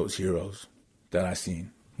some of those heroes that I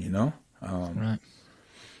seen, Right.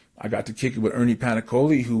 I got to kick it with Ernie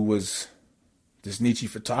Panicoli, who was this Nietzsche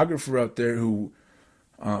photographer out there who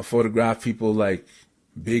photographed people like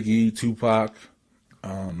Biggie, Tupac,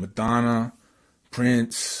 Madonna,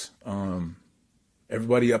 Prince,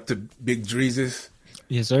 everybody up to Big Dreezus.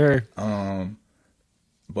 Yes, sir.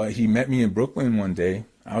 But he met me in Brooklyn one day.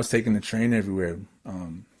 I was taking the train everywhere,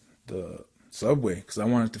 the subway, because I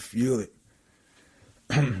wanted to feel it.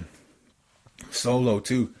 Solo,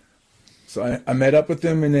 too. So I met up with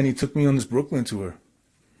him, and then he took me on this Brooklyn tour.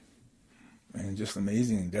 And just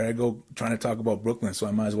amazing. There I go trying to talk about Brooklyn, so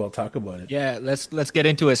I might as well talk about it. Yeah, let's get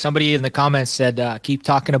into it. Somebody in the comments said, keep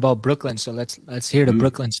talking about Brooklyn. So let's hear the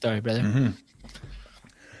Brooklyn story, brother. Mm-hmm.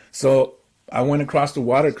 So I went across the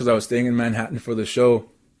water because I was staying in Manhattan for the show.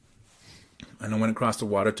 And I went across the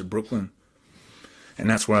water to Brooklyn. And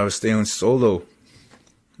that's where I was staying solo.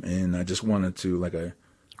 And I just wanted to,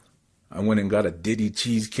 I went and got a Diddy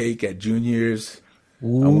cheesecake at Junior's.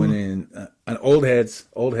 Ooh. I went in, old heads.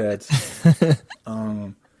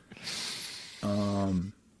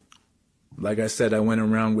 Like I said, I went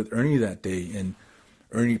around with Ernie that day. And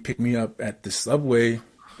Ernie picked me up at the subway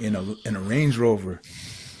in a Range Rover.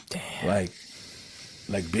 Damn. Like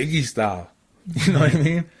Biggie style. You know what I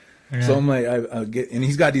mean? Yeah. So I'm like, I get, and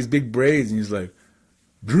he's got these big braids, and he's like,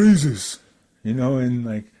 Jesus, and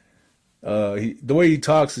the way he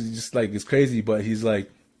talks is just like, it's crazy, but he's like,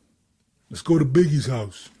 let's go to Biggie's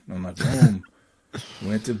house. And I'm like, boom.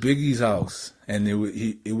 Went to Biggie's house, and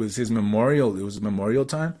it was his memorial. It was memorial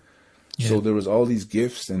time. Yeah. So there was all these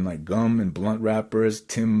gifts and like gum and blunt wrappers,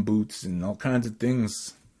 Tim boots, and all kinds of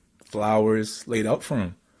things, flowers laid out for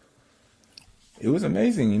him. It was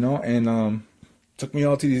amazing, and took me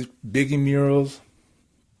all to these Biggie murals,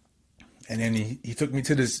 and then he took me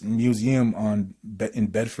to this museum in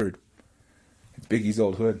Bedford, Biggie's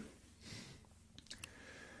old hood.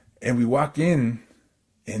 And we walk in,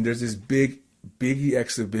 and there's this big Biggie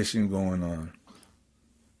exhibition going on.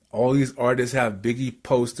 All these artists have Biggie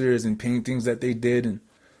posters and paintings that they did, and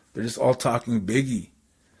they're just all talking Biggie.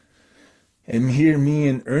 And here, me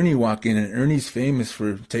and Ernie walk in, and Ernie's famous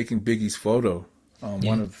for taking Biggie's photo.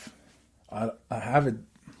 I have it.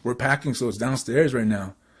 We're packing, so it's downstairs right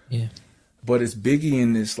now. Yeah. But it's Biggie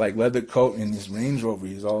in this like leather coat and this Range Rover.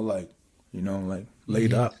 He's all like,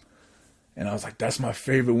 laid up. And I was like, that's my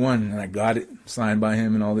favorite one. And I got it signed by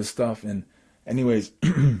him and all this stuff. And anyways,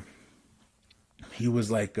 he was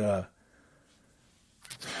like,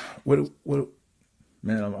 what,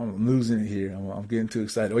 man, I'm losing it here. I'm getting too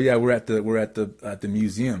excited. Oh yeah, we're at the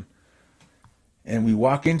museum. And we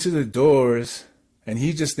walk into the doors, and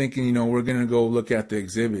he's just thinking, we're going to go look at the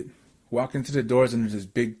exhibit. Walk into the doors, and there's this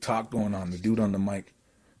big talk going on, the dude on the mic,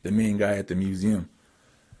 the main guy at the museum.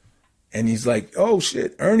 And he's like, oh,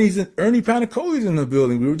 shit, Ernie Panicoli's in the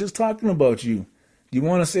building. We were just talking about you. Do you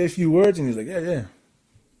want to say a few words? And he's like, yeah.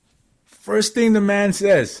 First thing the man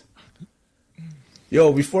says,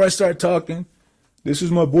 yo, before I start talking, this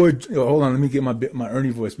is my boy. Yo, hold on, let me get my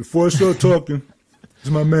Ernie voice. Before I start talking, this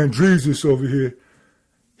is my man Dreezus over here.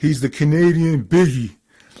 He's the Canadian Biggie.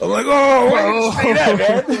 I'm like, oh, why did you say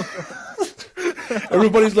that, man?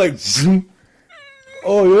 Everybody's like,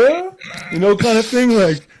 oh, yeah? Kind of thing.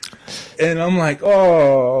 Like, and I'm like,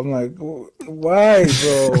 why,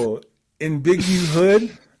 bro? In Biggie's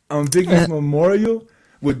hood, on Biggie's memorial,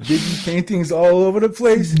 with Biggie paintings all over the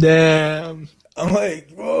place. Damn. I'm like,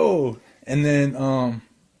 whoa. And then,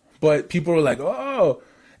 but people were like, oh.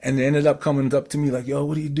 And they ended up coming up to me like, yo,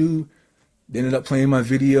 what do you do? They ended up playing my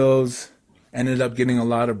videos. Ended up getting a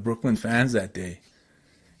lot of Brooklyn fans that day.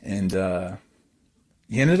 And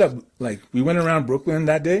he ended up, we went around Brooklyn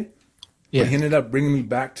that day. Yeah. But he ended up bringing me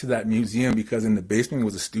back to that museum because in the basement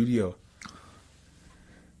was a studio.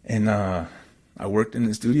 And I worked in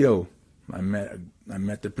the studio. I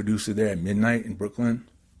met the producer there at midnight in Brooklyn.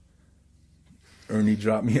 Ernie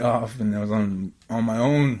dropped me off, and I was on my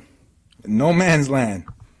own, no man's land.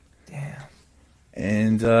 Damn.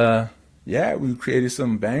 And yeah, we created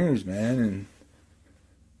some bangers, man, and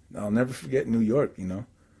I'll never forget New York.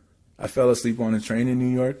 I fell asleep on a train in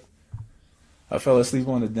New York. I fell asleep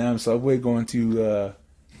on the damn subway going to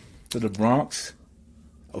the Bronx,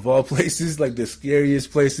 of all places, like the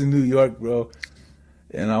scariest place in New York, bro.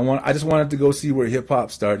 And I just wanted to go see where hip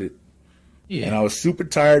hop started. Yeah. And I was super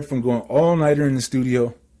tired from going all nighter in the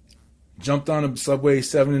studio. Jumped on a subway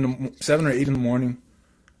 7 or 8 in the morning.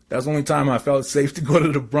 That was the only time I felt safe to go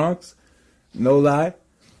to the Bronx. No lie.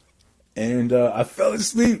 And I fell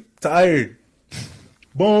asleep, tired.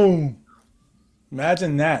 Boom.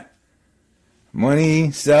 Imagine that.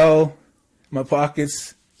 Money, cell, my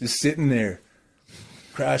pockets, just sitting there.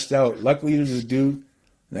 Crashed out. Luckily, there's a dude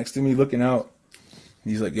next to me looking out.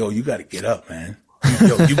 He's like, yo, you got to get up, man.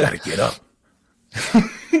 Yo, you got to get up.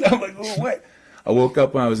 I'm like, oh, what? I woke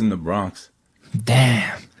up when I was in the Bronx.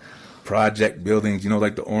 Damn. Project buildings,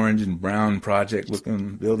 like the orange and brown project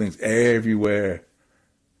looking buildings everywhere.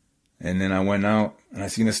 And then I went out and I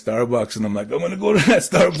seen a Starbucks and I'm like, I'm going to go to that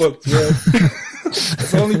Starbucks, bro.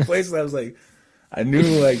 That's the only place I was like, I knew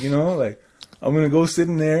I'm going to go sit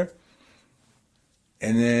in there.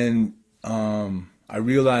 And then I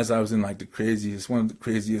realized I was in one of the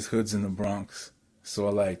craziest hoods in the Bronx. So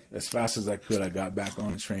as fast as I could, I got back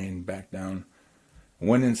on the train, back down.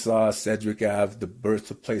 Went and saw Cedric Ave, the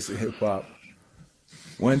birthplace of hip hop.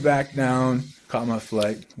 Went back down, caught my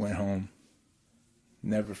flight, went home.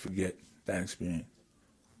 Never forget that experience.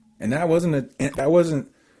 And that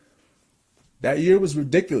year was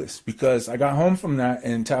ridiculous because I got home from that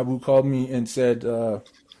and Taboo called me and said,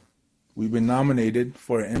 we've been nominated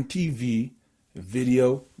for an MTV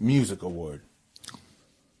Video Music Award.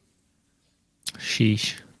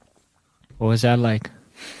 Sheesh. What was that like?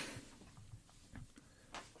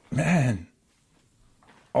 Man,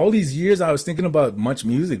 all these years I was thinking about Much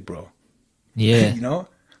Music, bro. Yeah.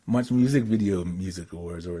 Much Music Video Music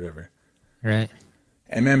Awards or whatever. Right.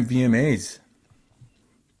 VMAs.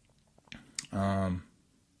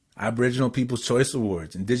 Aboriginal People's Choice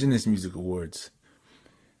Awards, Indigenous Music Awards,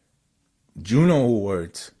 Juno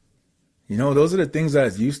Awards. Those are the things I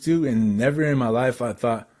was used to, and never in my life I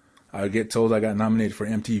thought I would get told I got nominated for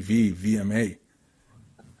MTV VMA.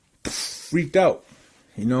 Freaked out,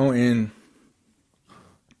 and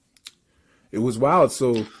it was wild.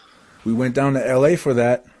 So we went down to LA for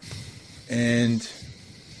that, and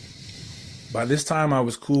by this time I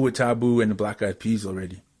was cool with Taboo and the Black Eyed Peas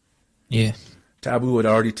already. Yeah. Taboo had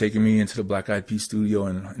already taken me into the Black Eyed Peas studio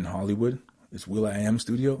in Hollywood. It's will.i.am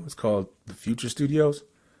studio. It's called the Future Studios.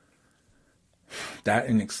 That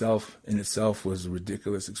in itself was a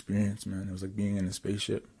ridiculous experience, man. It was like being in a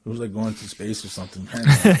spaceship. It was like going to space or something, man.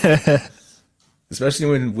 Especially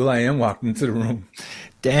when will.i.am walked into the room.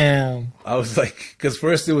 Damn. I was like, because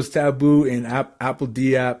first it was Taboo and Apple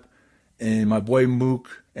D-App and my boy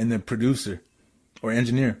Mook and the producer or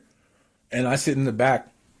engineer. And I sit in the back.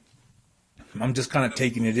 I'm just kind of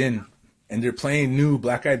taking it in. And they're playing new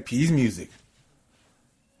Black Eyed Peas music.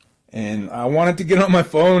 And I wanted to get on my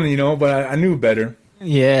phone, but I knew better.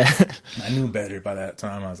 Yeah. I knew better by that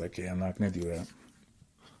time. I was like, I'm not going to do that.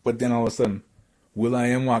 But then all of a sudden,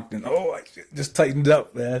 will.i.am walked in. Oh, I just tightened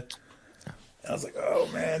up, man. I was like, oh,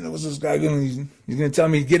 man, was this guy he's going to tell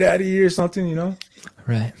me to get out of here or something,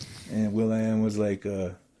 Right. And will.i.am was like,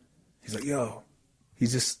 he's like, yo. He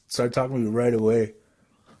just started talking to me right away.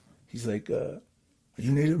 He's like, are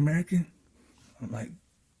you Native American? I'm like,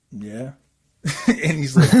 yeah. And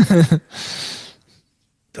he's like,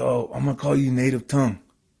 oh, I'm going to call you Native Tongue.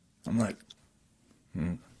 I'm like,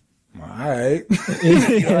 all right. I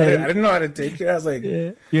didn't know how to take it. I was like,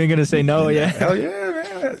 yeah. You ain't going to say no, yeah? Hell yeah,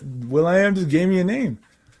 man. will.i.am just gave me a name.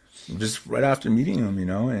 Just right after meeting him,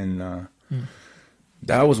 and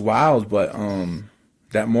that was wild. But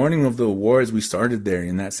that morning of the awards, we started there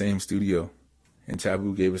in that same studio. And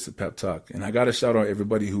Taboo gave us a pep talk. And I got to shout out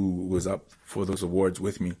everybody who was up for those awards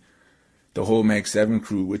with me. The whole Mag 7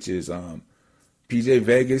 crew, which is PJ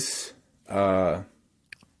Vegas,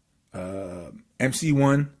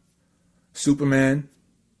 MC1, Superman,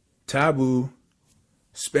 Taboo,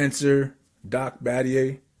 Spencer, Doc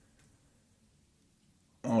Battier,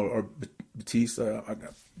 or Batista.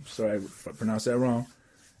 Sorry if I pronounced that wrong.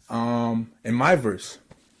 And my verse.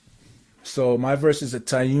 So my verse is a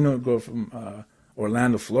Taino girl from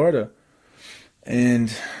Orlando, Florida.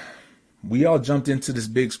 And we all jumped into this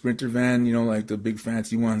big Sprinter van, like the big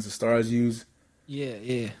fancy ones the stars use. Yeah,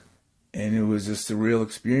 yeah. And it was just a real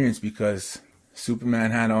experience because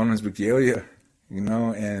Superman had on his regalia,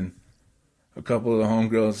 and a couple of the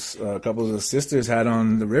homegirls, a couple of the sisters had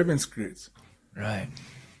on the ribbon skirts. Right.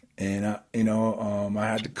 And, I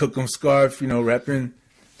had the Cookum scarf, repping.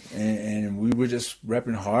 And we were just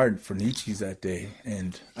repping hard for Nietzsche's that day.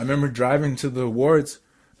 And I remember driving to the awards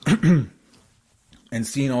and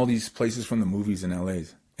seeing all these places from the movies in LA.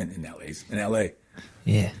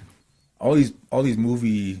 Yeah. All these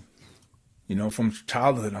movie, you know, from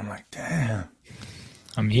childhood. I'm like, damn,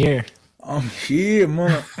 I'm here. I'm here,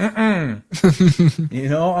 man. You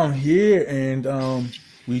know, I'm here. And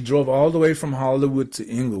we drove all the way from Hollywood to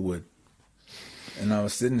Inglewood. And I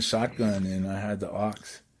was sitting shotgun and I had the aux.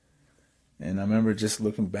 And I remember just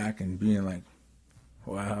looking back and being like,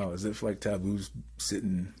 wow, as if like Taboo's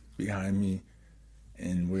sitting behind me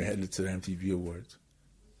and we're headed to the MTV Awards.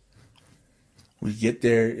 We get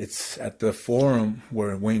there, it's at the Forum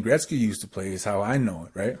where Wayne Gretzky used to play, is how I know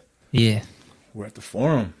it, right? Yeah. We're at the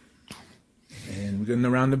Forum. And we're getting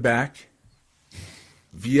around the back.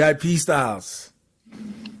 VIP styles.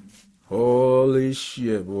 Holy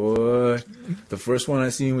shit, boy. The first one I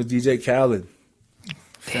seen was DJ Khaled.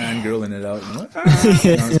 Fangirling it out. You know?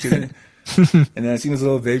 No, I was kidding. And then I seen this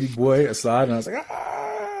little baby boy, Assad, and I was like,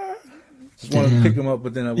 ah. Just wanted to pick him up,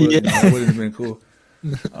 but then I wouldn't. Yeah. That wouldn't have been cool.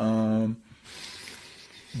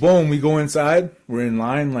 Boom, we go inside. We're in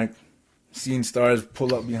line, like, seeing stars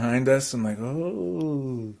pull up behind us. I'm like,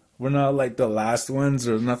 oh, we're not like the last ones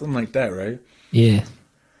or nothing like that, right? Yeah.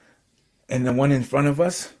 And the one in front of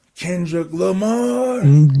us, Kendrick Lamar.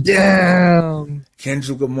 Damn.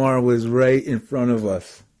 Kendrick Lamar was right in front of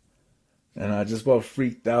us. And I just about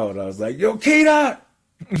freaked out. I was like, yo, K-Dot!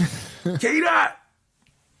 K-Dot!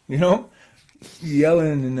 You know?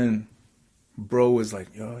 Yelling, and then bro was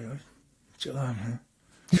like, yo, chill out, man.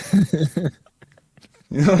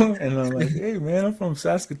 You know? And I'm like, hey, man, I'm from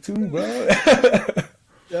Saskatoon, bro.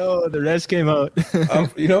 Yo, the rest came out.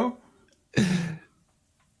 You know?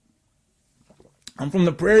 I'm from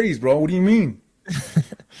the prairies, bro. What do you mean?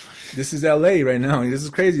 This is LA right now. This is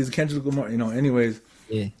crazy. It's Kendrick Lamar. You know, anyways.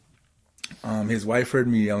 Yeah. His wife heard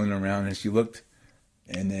me yelling around, and she looked,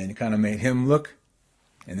 and then it kind of made him look,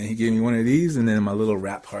 and then he gave me one of these, and then my little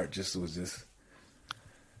rap heart was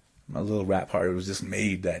just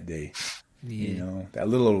made that day. Yeah. You know, that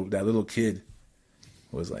little kid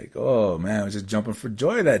was like, oh man, I was just jumping for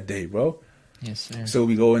joy that day, bro. Yes, sir. So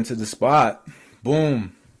we go into the spot,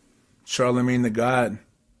 boom, Charlemagne the God.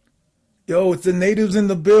 Yo, it's the natives in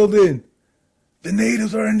the building. The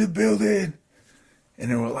natives are in the building. And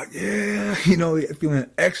then we're like, yeah, you know, feeling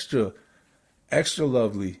extra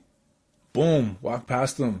lovely. Boom, walk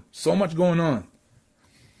past them. So much going on.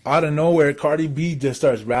 Out of nowhere, Cardi B just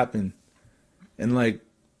starts rapping. And like,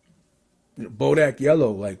 Bodak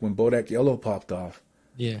Yellow, like when Bodak Yellow popped off.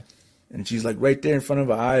 Yeah. And she's like right there in front of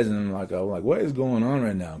her eyes. And I'm like, what is going on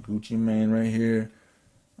right now? Gucci Mane right here.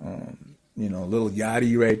 You know, Lil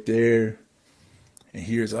Yachty right there. And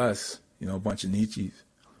here's us, you know, a bunch of Nietzsche's.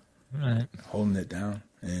 Right. Holding it down.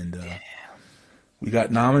 And we got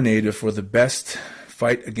nominated for the best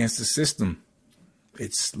fight against the system.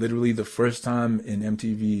 It's literally the first time in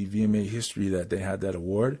MTV VMA history that they had that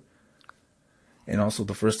award. And also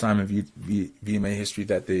the first time in VMA history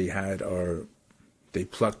that they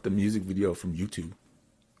plucked the music video from YouTube.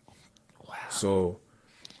 Wow. So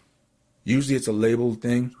usually it's a label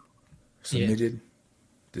thing submitted.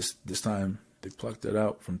 Yeah. This time they plucked it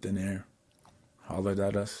out from thin air, hollered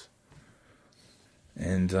at us.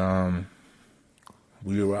 And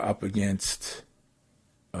we were up against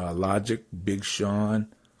Logic, Big Sean,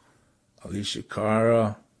 Alicia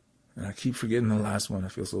Cara, and I keep forgetting the last one. I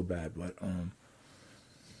feel so bad, but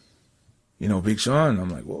you know, Big Sean. I'm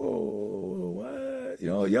like, whoa, what? You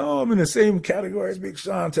know, yo, I'm in the same category as Big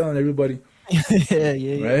Sean, telling everybody.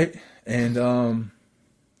 yeah. Right, and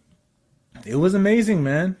it was amazing,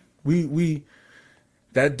 man. We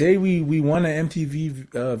that day we won an MTV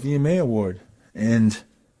VMA award. And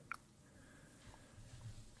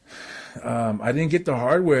I didn't get the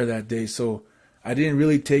hardware that day, so I didn't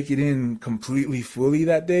really take it in completely fully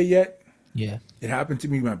that day yet. Yeah. It happened to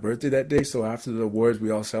be my birthday that day, so after the awards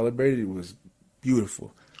we all celebrated. It was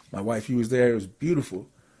beautiful. My wifey was there. It was beautiful.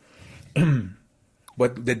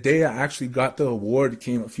 But the day I actually got the award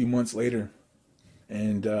came a few months later,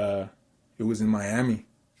 and it was in Miami.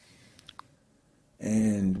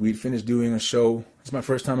 And we'd finished doing a show. It's my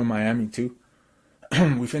first time in Miami, too.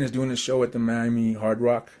 We finished doing a show at the Miami Hard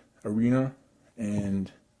Rock Arena, and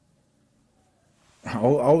I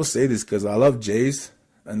always say this because I love Jays,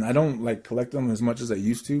 and I don't like collect them as much as I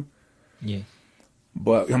used to. Yeah.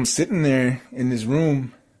 But I'm sitting there in this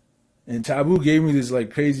room, and Taboo gave me this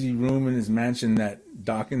like crazy room in his mansion that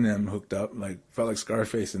Doc and them hooked up, like felt like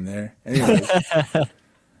Scarface in there. Anyways,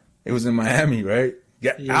 it was in Miami, right?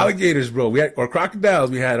 Yeah, alligators, bro. Or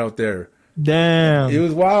crocodiles we had out there. Damn. It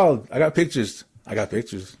was wild. I got pictures.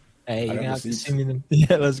 Hey, you're gonna have to send me them.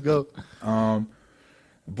 Yeah, let's go.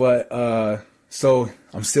 But so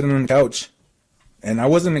I'm sitting on the couch, and I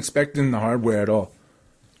wasn't expecting the hardware at all.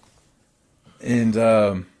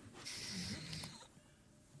 And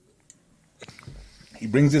he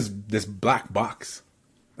brings this black box.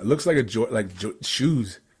 It looks like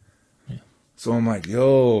shoes. Yeah. So I'm like,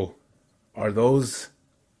 yo, are those?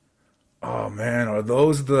 Oh man, are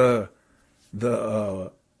those the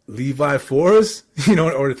Levi 4s? You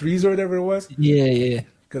know, or the 3s or whatever it was? Yeah, yeah.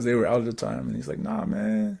 Because they were out at the time, and he's like, nah,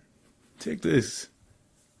 man, take this.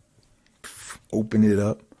 Open it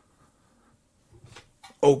up.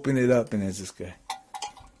 And it's this guy.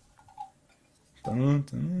 Dun,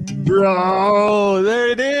 dun. Bro,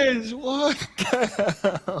 there it is. What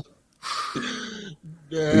the hell?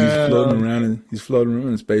 He's floating around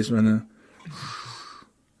in space right now.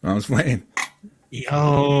 I was playing.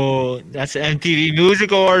 Yo, that's MTV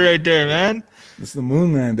Music Award right there, man. It's the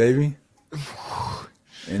Moon Man, baby.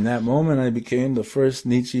 In that moment, I became the first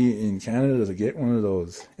Nietzsche in Canada to get one of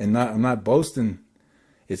those. And I'm not boasting.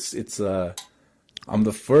 I'm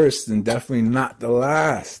the first and definitely not the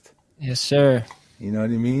last. Yes, sir. You know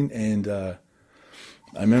what I mean? And I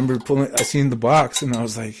remember I seen the box and I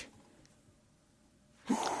was like,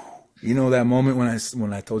 you know that moment when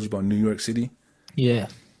I told you about New York City? Yeah.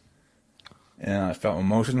 And I felt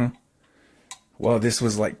emotional. Well, this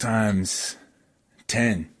was like times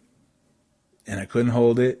 10. And I couldn't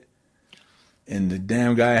hold it. And the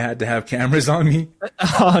damn guy had to have cameras on me.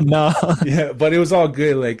 Oh no. Yeah, but it was all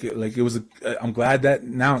good. Like it was. I'm glad that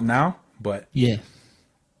now, but yeah,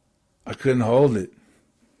 I couldn't hold it.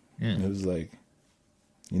 Yeah. It was like,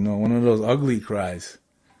 one of those ugly cries.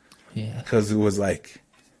 Yeah. Because it was like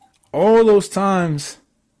all those times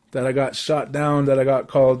that I got shot down, that I got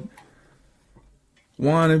called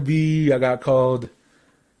wannabe, I got called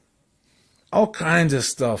all kinds of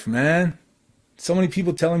stuff, man. So many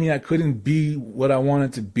people telling me I couldn't be what I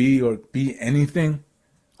wanted to be or be anything.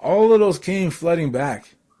 All of those came flooding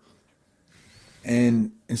back.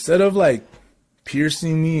 And instead of like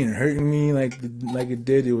piercing me and hurting me like it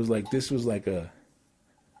did, it was like, this was like a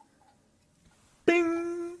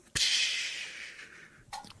bing.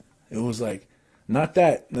 It was like, not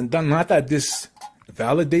that this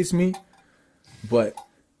validates me, but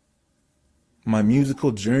my musical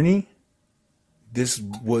journey, this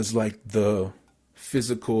was like the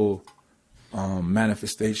physical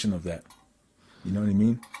manifestation of that. You know what I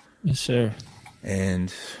mean? Yes, sir.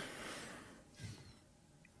 And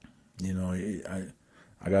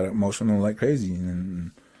I got emotional like crazy,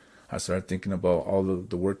 and I started thinking about all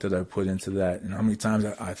the work that I put into that, and how many times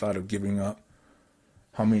I thought of giving up,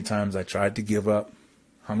 how many times I tried to give up,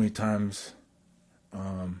 how many times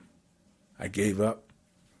I gave up,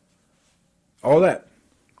 all that.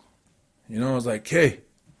 I was like, hey,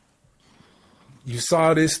 you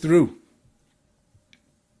saw this through.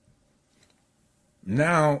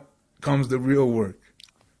 Now comes the real work.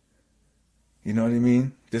 You know what I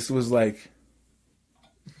mean? This was like,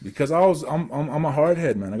 because I'm a hard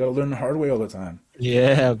head, man. I got to learn the hard way all the time.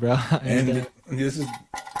 Yeah, bro. And this is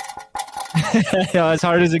as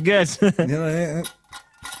hard as it gets. You know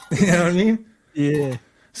what I mean? Yeah.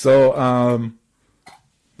 So,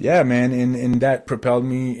 yeah, man, and that propelled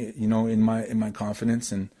me, in my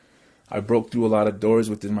confidence, and I broke through a lot of doors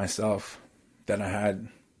within myself that I had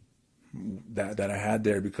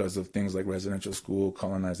there because of things like residential school,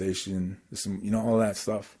 colonization, all that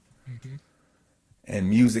stuff. Mm-hmm. And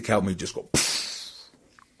music helped me just go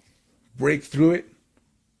break through it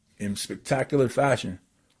in spectacular fashion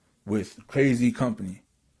with crazy company,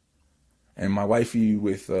 and my wifey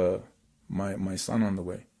with my son on the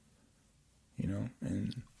way,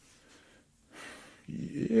 and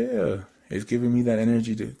yeah, it's giving me that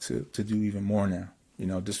energy to do even more now.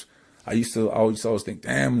 I used to always think,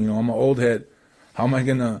 damn, I'm an old head. How am I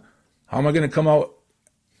gonna come out,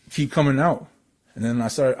 keep coming out? And then I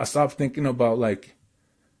stopped thinking about like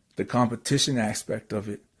the competition aspect of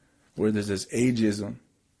it, where there's this ageism,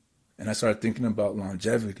 and I started thinking about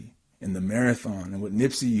longevity and the marathon, and what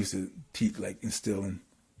Nipsey used to instill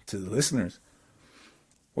into the listeners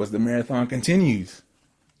was the marathon continues.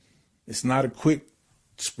 It's not a quick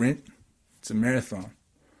sprint, it's a marathon.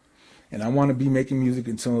 And I want to be making music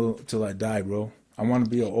until I die, bro. I want to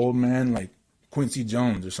be an old man like Quincy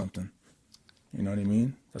Jones or something. You know what I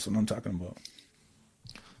mean? That's what I'm talking about.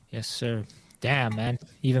 Yes, sir. Damn, man.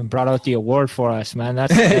 You even brought out the award for us, man.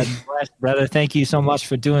 That's blessed, brother. Thank you so much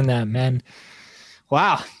for doing that, man.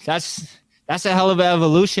 Wow. That's a hell of an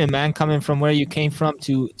evolution, man, coming from where you came from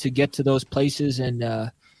to get to those places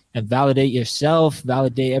and validate yourself,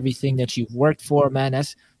 validate everything that you've worked for, man.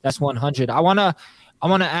 That's 100. I want to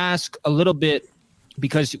ask a little bit,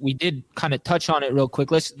 because we did kind of touch on it real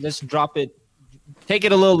quick. Let's drop it take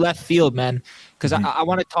it a little left field, man, because I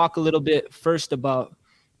want to talk a little bit first about,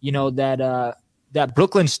 you know, that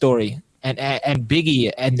Brooklyn story and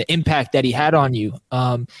Biggie and the impact that he had on you.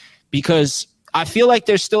 Because I feel like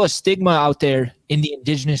there's still a stigma out there in the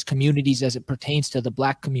indigenous communities as it pertains to the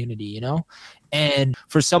Black community, you know? And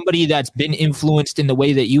for somebody that's been influenced in the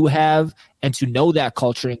way that you have, and to know that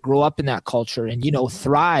culture and grow up in that culture and, you know,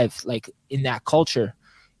 thrive like in that culture,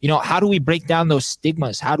 you know, how do we break down those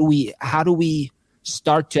stigmas? How do we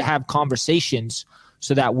start to have conversations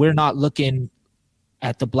so that we're not looking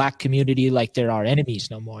at the Black community like they're our enemies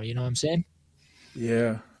no more? You know what I'm saying?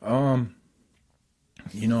 Yeah.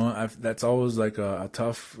 You know, that's always like a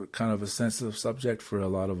tough kind of a sensitive subject for a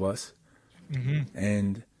lot of us.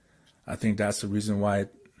 And I think that's the reason why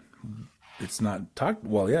it's not talked.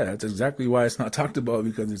 Well, yeah, that's exactly why it's not talked about,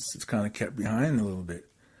 because it's kind of kept behind a little bit.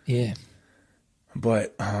 Yeah.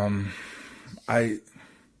 But this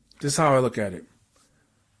is how I look at it.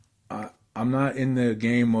 I'm not in the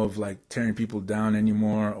game of like tearing people down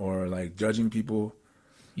anymore or like judging people.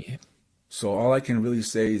 Yeah. So all I can really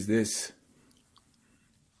say is this.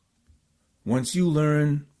 Once you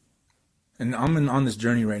learn, and on this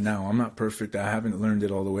journey right now, I'm not perfect. I haven't learned it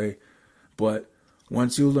all the way. But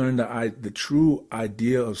once you learn the true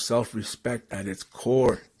idea of self-respect at its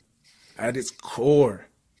core,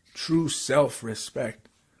 true self-respect,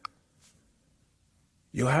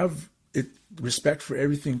 you'll have it. Respect for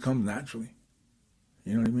everything comes naturally.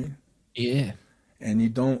 You know what I mean? Yeah. And you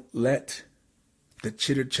don't let the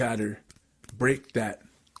chitter chatter break that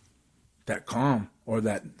calm or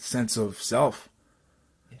that sense of self,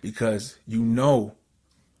 because you know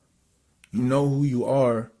who you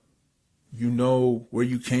are, you know where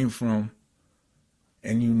you came from,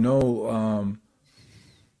 and you know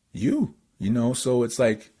so it's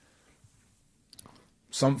like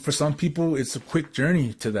for some people it's a quick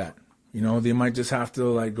journey to that. You know, they might just have to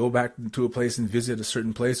like go back to a place and visit a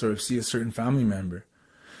certain place or see a certain family member.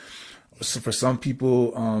 So for some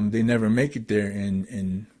people, they never make it there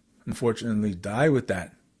and unfortunately die with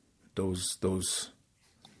that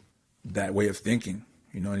way of thinking.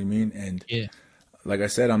 You know what I mean? And Yeah. like I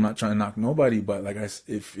said, I'm not trying to knock nobody, but like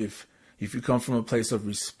if you come from a place of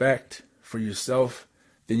respect for yourself,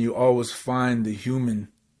 then you always find the human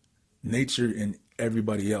nature in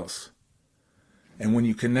everybody else. And when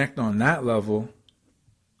you connect on that level,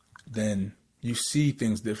 then you see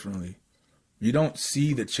things differently. You don't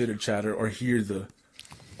see the chitter chatter or hear the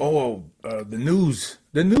news.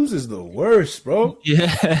 The news is the worst, bro.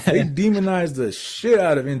 Yeah. They demonize the shit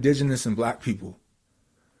out of indigenous and Black people.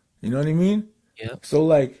 You know what I mean? Yeah. So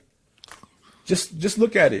like, just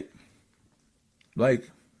look at it. Like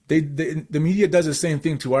the media does the same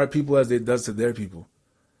thing to our people as it does to their people.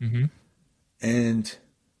 Mm-hmm. And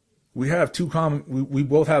we have we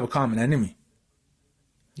both have a common enemy.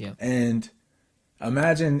 Yeah. And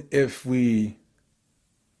imagine if we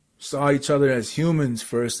saw each other as humans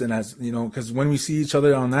first, and as, you know, because when we see each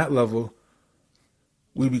other on that level,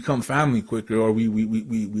 we become family quicker, or we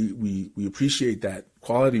appreciate that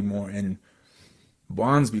quality more, and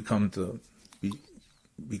bonds become to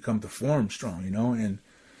form strong, you know. And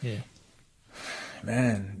Yeah.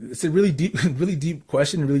 man, it's a really deep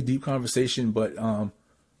question, really deep conversation, but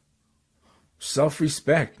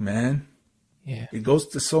self-respect, man. Yeah. It goes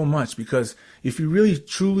to so much, because if you really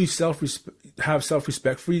truly have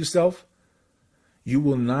self-respect for yourself, you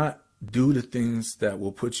will not do the things that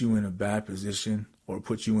will put you in a bad position, or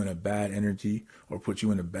put you in a bad energy, or put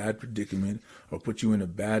you in a bad predicament, or put you in a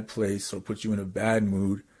bad place, or put you in a bad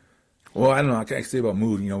mood. Well, I don't know. I can't say about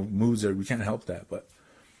mood. You know, moods we can't help that, but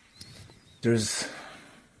there's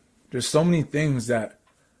so many things that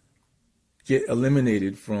get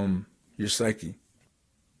eliminated from your psyche.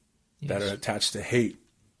 Yes. That are attached to hate,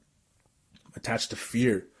 attached to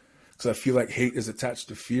fear. Because I feel like hate is attached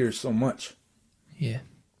to fear so much. Yeah.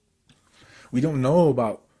 We don't know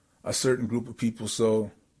about a certain group of people, so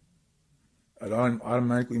it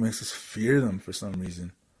automatically makes us fear them for some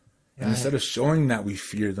reason. And instead of showing that we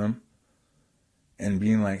fear them and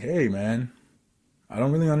being like, hey, man, I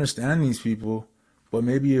don't really understand these people, but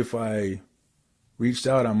maybe if I reached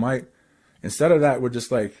out, I might. Instead of that, we're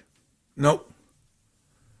just like, nope.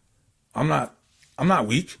 I'm not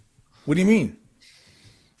weak. What do you mean?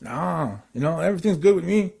 Nah, you know, everything's good with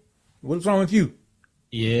me. What's wrong with you?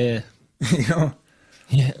 Yeah. You know?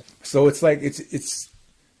 Yeah. So it's like it's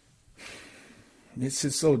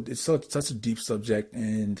such a deep subject,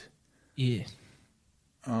 and yeah.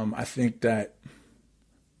 I think that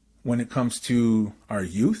when it comes to our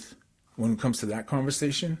youth, when it comes to that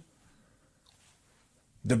conversation,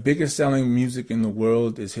 the biggest selling music in the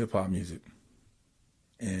world is hip hop music.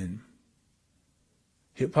 And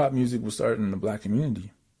hip hop music was started in the black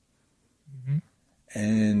community. Mm-hmm.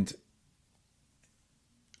 And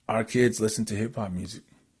our kids listen to hip hop music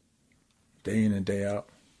day in and day out.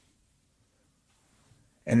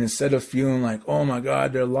 And instead of feeling like, oh my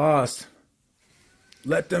God, they're lost,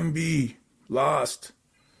 let them be lost.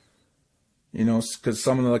 You know, because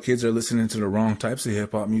some of the kids are listening to the wrong types of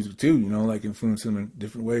hip hop music too, you know, like influencing them in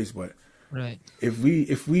different ways. But right. if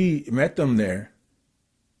we met them there,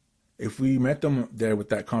 with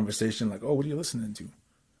that conversation, like, oh, what are you listening to?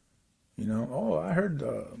 You know, oh, I heard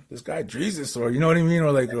this guy Jesus, or you know what I mean,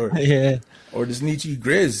 or like, or yeah, or this Nietzsche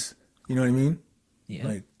Grizz, you know what I mean? Yeah.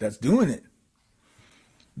 Like that's doing it.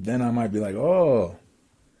 Then I might be like, oh,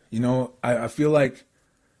 you know, I feel like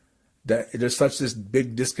that there's such this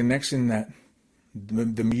big disconnection that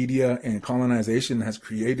the media and colonization has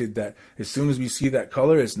created, that as soon as we see that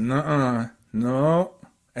color, it's no,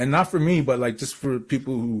 and not for me, but like just for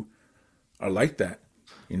people who are like that,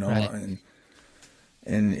 you know, right.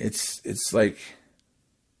 and it's like,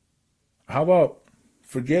 how about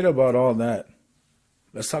forget about all that?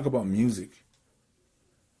 Let's talk about music.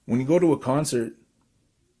 When you go to a concert,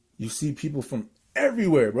 you see people from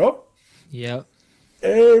everywhere, bro. Yep.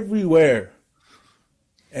 Everywhere.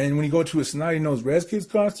 And when you go to a Snotty Nose Rez Kids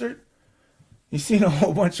concert, you see a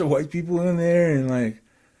whole bunch of white people in there and like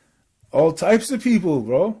all types of people,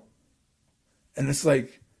 bro. And it's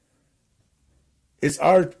like, it's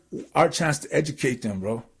our chance to educate them,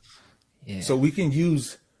 bro. Yeah. So we can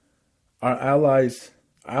use our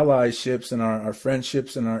allyships and our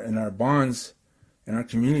friendships and our bonds and our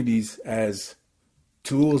communities as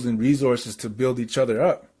tools and resources to build each other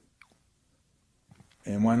up.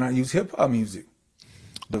 And why not use hip hop music?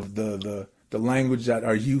 The language that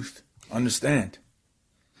our youth understand.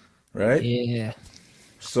 Right? Yeah.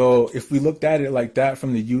 So if we looked at it like that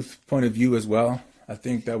from the youth point of view as well, I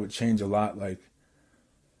think that would change a lot. Like,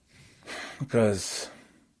 because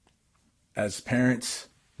as parents,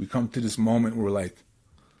 we come to this moment where we're like,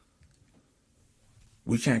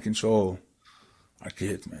 we can't control our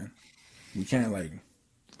kids, man. We can't like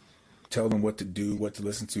tell them what to do, what to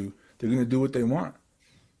listen to. They're gonna do what they want.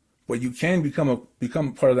 But you can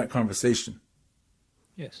become part of that conversation.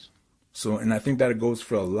 Yes. So, and I think that it goes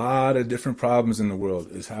for a lot of different problems in the world,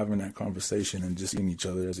 is having that conversation and just seeing each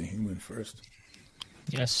other as a human first.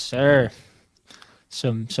 Yes, sir.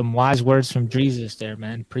 Some wise words from Jesus there,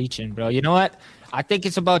 man. Preaching, bro. You know what? I think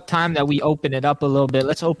it's about time that we open it up a little bit.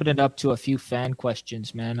 Let's open it up to a few fan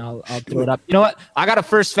questions, man. I'll throw it up. You know what? I got a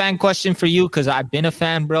first fan question for you because I've been a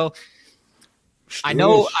fan, bro. I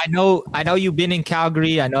know you've been in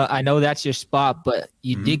Calgary. I know that's your spot, but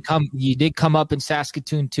you did come up in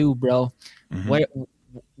Saskatoon too, bro.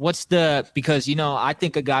 Mm-hmm. Because you know, I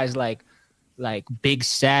think of guys like Big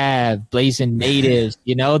Sav, Blazing Natives,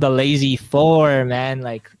 you know, the Lazy Four, man,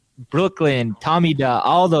 like Brooklyn, Tommy Da,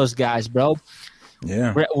 all those guys, bro.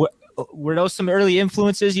 Yeah. Were those some early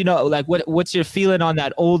influences? You know, like what's your feeling on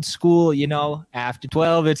that old school, you know, after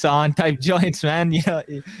 12 it's on type joints, man? You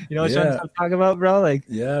know what I'm talking about, bro? Like,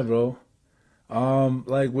 yeah, bro.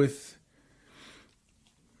 Like with,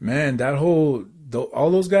 man, all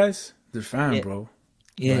those guys, they're fine, bro.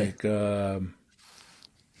 Yeah. Like,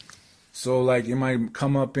 so like it might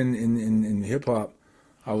come up in hip hop.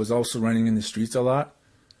 I was also running in the streets a lot.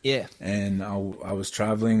 Yeah. And I was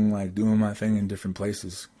traveling, like doing my thing in different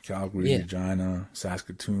places. Calgary, Regina,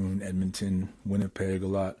 Saskatoon, Edmonton, Winnipeg a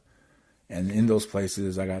lot. And in those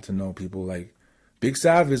places, I got to know people like Big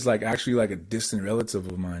Sav is like actually like a distant relative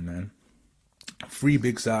of mine, man. Free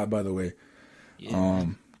Big Sav, by the way. Yeah.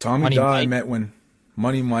 Tommy Da, I met when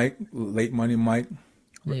Money Mike, late Money Mike,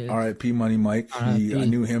 R.I.P. Money Mike. I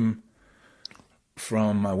knew him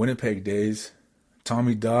from my Winnipeg days.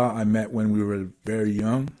 Tommy Da, I met when we were very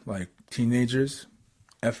young, like teenagers,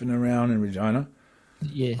 effing around in Regina.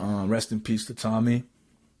 Yeah. Rest in peace to Tommy.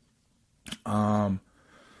 Yeah,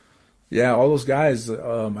 all those guys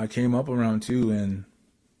I came up around too, and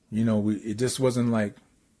you know, it just wasn't like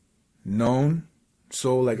known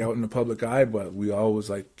so like out in the public eye, but we always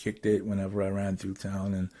like kicked it whenever I ran through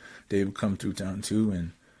town, and they would come through town too.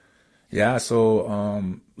 And yeah, so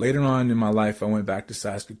later on in my life, I went back to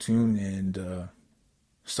Saskatoon and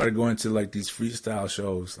started going to like these freestyle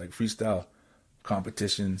shows, like freestyle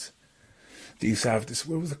competitions. They used to have this,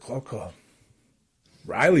 what was the club called?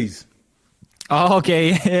 Riley's. Oh,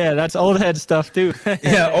 okay. Yeah, that's old head stuff too.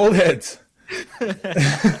 Yeah, old heads.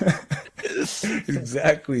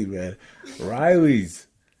 Exactly, man. Riley's.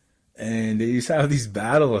 And they used to have these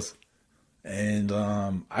battles. And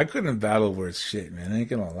I couldn't battle worth shit, man. I ain't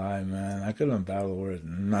gonna lie, man. I couldn't battle worth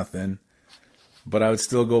nothing. But I would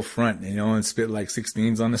still go front, you know, and spit like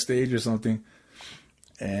 16s on the stage or something.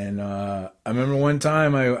 And I remember one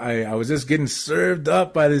time I was just getting served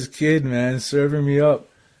up by this kid, man, serving me up.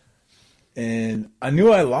 And I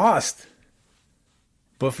knew I lost.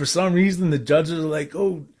 But for some reason, the judges are like,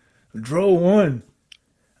 oh, Dro won.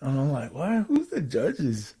 And I'm like, what? Who's the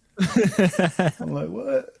judges? I'm like,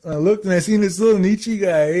 what? And I looked and I seen this little Nietzsche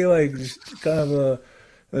guy, like kind of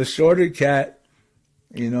a shorter cat,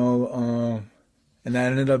 you know, and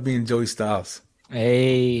that ended up being Joey Styles.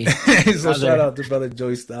 Hey. So shout out to brother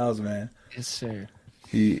Joey Styles, man. Yes, sir.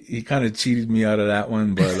 He kind of cheated me out of that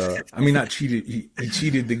one, but I mean, not cheated. He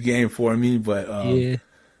cheated the game for me, but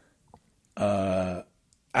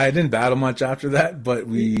I didn't battle much after that. But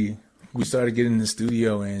we started getting in the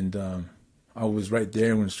studio, and I was right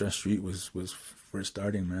there when Stress Street was first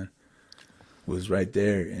starting, man. Was right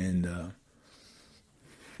there, and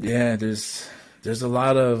yeah, there's a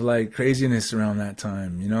lot of like craziness around that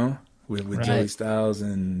time, you know, with Right. Joey Styles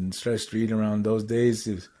and Stress Street around those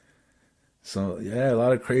days. So yeah, a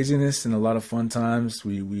lot of craziness and a lot of fun times.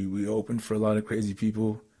 We opened for a lot of crazy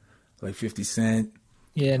people, like 50 Cent.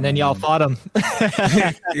 Yeah, and then y'all fought him.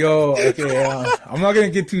 Yo, okay, I'm not gonna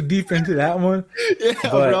get too deep into that one, Yeah,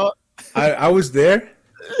 but bro. I was there.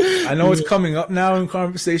 I know it's coming up now in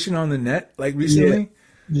conversation on the net, like recently.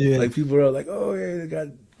 Yeah. Like people are like, oh yeah, they got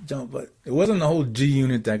jumped, but it wasn't the whole G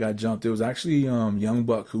Unit that got jumped. It was actually Young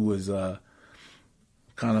Buck who was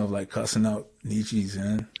kind of like cussing out Nietzsche's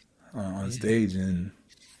on stage and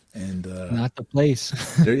Not the place.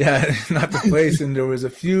 yeah, not the place. And there was a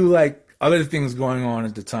few like other things going on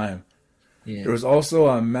at the time. Yeah. There was also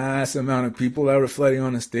a mass amount of people that were flooding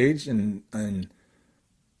on the stage, and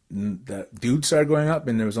that dudes started going up,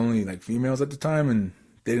 and there was only like females at the time, and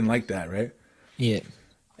they didn't like that, right? Yeah.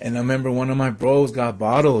 And I remember one of my bros got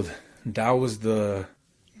bottled. That was the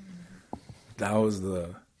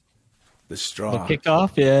straw. The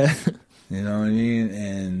kickoff, yeah. You know what I mean?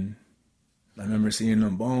 And I remember seeing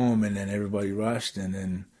them boom, and then everybody rushed, and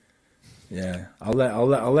then yeah, I'll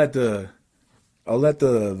let the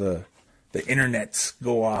internets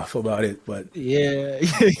go off about it, but Yeah.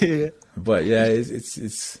 but yeah,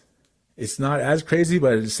 it's not as crazy,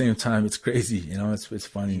 but at the same time, it's crazy. You know, it's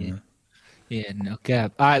funny. Yeah. Man. Yeah, no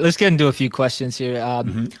cap. All right, let's get into a few questions here.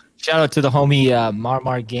 Shout out to the homie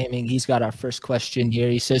Marmar Gaming. He's got our first question here.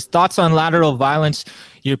 He says, thoughts on lateral violence,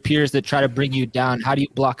 your peers that try to bring you down. How do you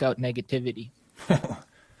block out negativity?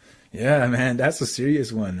 Yeah, man, that's a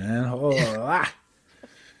serious one, man. Uncle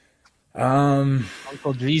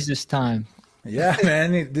Drees this time. Yeah,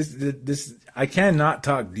 man. This I cannot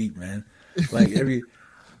talk deep, man. Like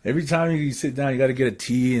every time you sit down, you got to get a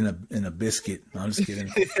tea and a biscuit. No, I'm just kidding.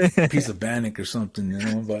 A piece of Bannock or something, you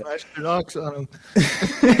know. But Knocks on him.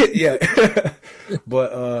 yeah,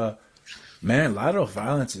 but man, lateral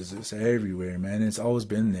violence is everywhere, man. It's always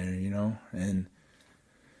been there, you know, and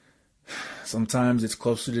sometimes it's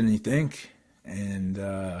closer than you think. And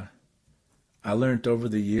I learned over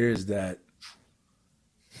the years that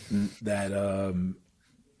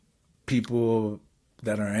people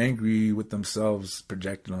that are angry with themselves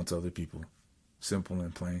project it onto other people. Simple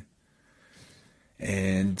and plain.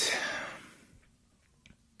 And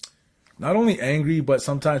not only angry, but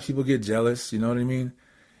sometimes people get jealous, you know what I mean?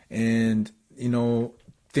 And, you know,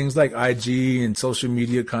 things like IG and social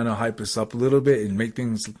media kind of hype us up a little bit and make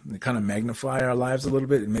things kind of magnify our lives a little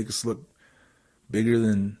bit and make us look bigger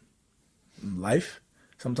than life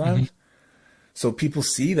sometimes. Mm-hmm. So people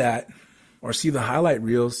see that or see the highlight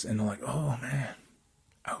reels and they're like, oh man,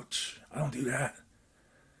 ouch, I don't do that.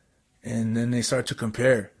 And then they start to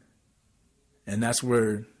compare. And that's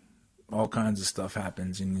where all kinds of stuff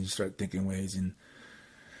happens and you start thinking ways. And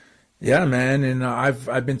yeah, man. And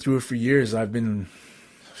I've been through it for years. I've been,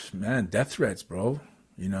 man, death threats, bro.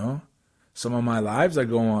 You know, some of my lives I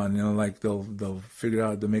go on, you know, like they'll figure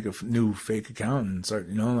out to make a new fake account and start,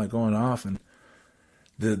 you know, like going off. And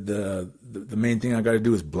the main thing I got to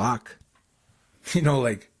do is block, you know,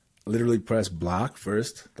 like literally press block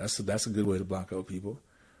first. That's a good way to block out people,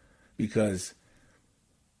 because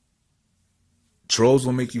trolls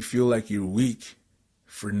will make you feel like you're weak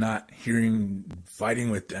for not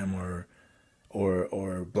fighting with them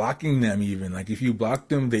or blocking them even. Like if you block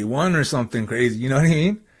them, they won or something crazy. You know what I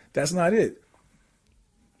mean? That's not it.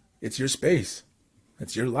 It's your space.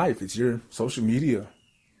 It's your life. It's your social media.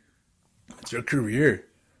 It's your career.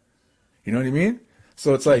 You know what I mean?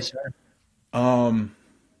 So it's like,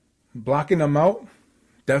 blocking them out,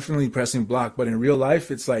 definitely pressing block. But in real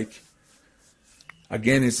life, it's like,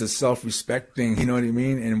 again, it's a self-respect thing. You know what I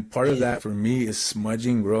mean? And part of that for me is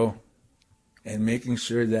smudging, bro, and making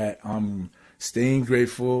sure that I'm staying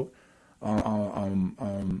grateful,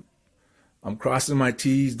 I'm crossing my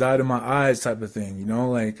T's, dotting my I's type of thing, you know,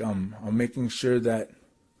 like I'm making sure that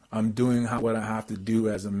I'm doing what I have to do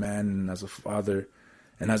as a man and as a father.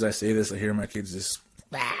 And as I say this, I hear my kids just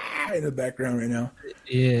in the background right now.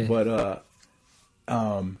 Yeah. But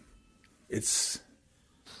it's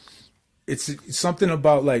something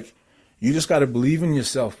about like you just got to believe in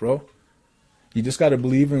yourself, bro. You just got to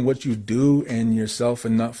believe in what you do and yourself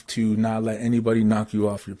enough to not let anybody knock you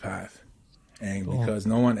off your path. And because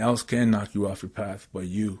no one else can knock you off your path but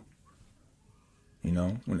you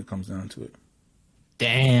know, when it comes down to it.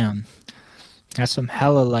 Damn. That's some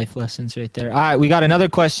hella life lessons right there. All right, we got another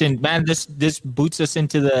question. Man, this boots us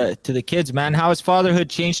into the kids, man. How has fatherhood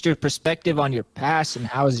changed your perspective on your past, and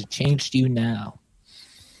how has it changed you now?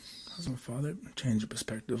 How's my father changed your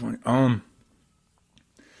perspective on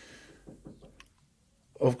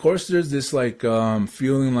of course there's this like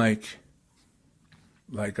feeling like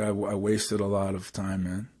I wasted a lot of time,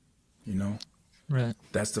 man. You know? Right.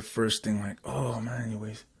 That's the first thing, like, oh man,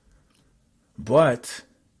 anyways. But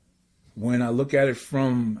when I look at it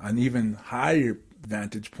from an even higher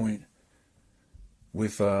vantage point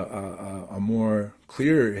with a more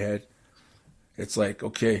clearer head, it's like,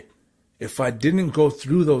 okay, if I didn't go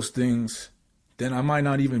through those things, then I might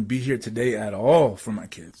not even be here today at all for my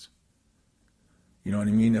kids. You know what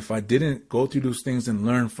I mean? If I didn't go through those things and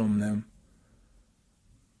learn from them,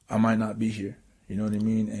 I might not be here. You know what I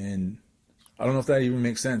mean? And I don't know if that even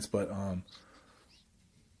makes sense, but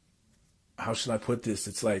how should I put this?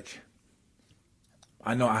 It's like,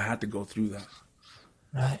 I know I had to go through that.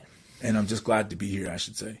 Right. And I'm just glad to be here, I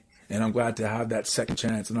should say. And I'm glad to have that second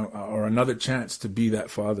chance or another chance to be that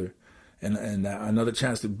father and another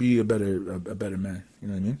chance to be a better man. You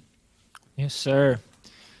know what I mean? Yes, sir.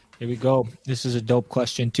 Here we go. This is a dope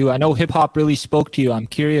question, too. I know hip-hop really spoke to you. I'm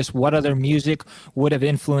curious, what other music would have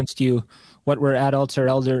influenced you? What were adults or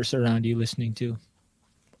elders around you listening to?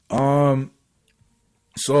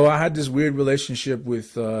 So I had this weird relationship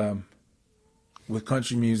with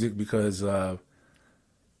country music because my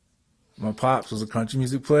pops was a country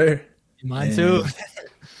music player. Mine too.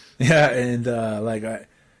 Yeah, and like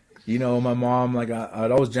my mom, like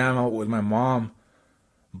I'd always jam out with my mom,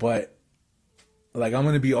 but like I'm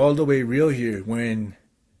gonna be all the way real here. When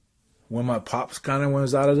my pops kind of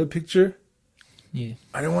was out of the picture, yeah,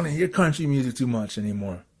 I didn't want to hear country music too much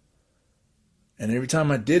anymore. And every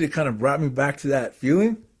time I did, it kind of brought me back to that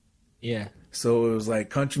feeling. Yeah. So it was like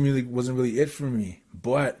country music wasn't really it for me.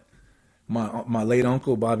 But my late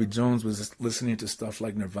uncle Bobby Jones was listening to stuff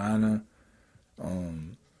like Nirvana,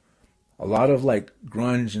 a lot of like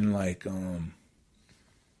grunge and like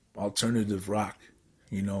alternative rock,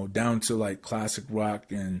 you know, down to like classic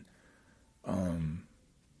rock and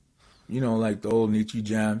like the old Nietzsche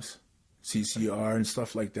jams, CCR and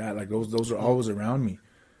stuff like that. Like those are always around me.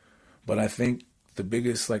 But I think the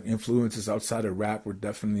biggest like influences outside of rap were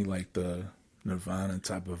definitely like the Nirvana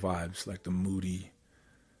type of vibes, like the moody,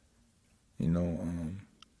 the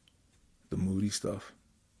moody stuff.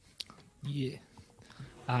 Yeah.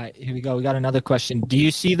 All right, here we go. We got another question. Do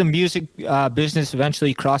you see the music business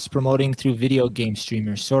eventually cross-promoting through video game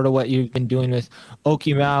streamers? Sort of what you've been doing with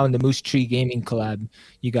Okimao and the Moose Tree Gaming collab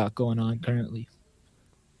you got going on currently.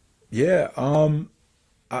 Yeah.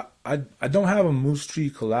 I don't have a Moose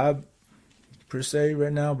Tree collab per se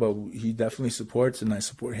right now, but he definitely supports and I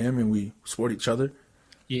support him and we support each other.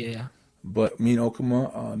 Yeah. But me and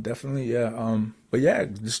Okima, definitely, yeah. But yeah,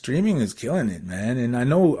 the streaming is killing it, man. And I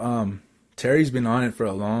know Terry's been on it for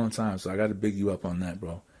a long time, so I got to big you up on that,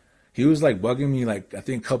 bro. He was like bugging me, like I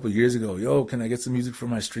think a couple of years ago. Yo, can I get some music for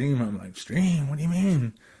my stream? I'm like, stream? What do you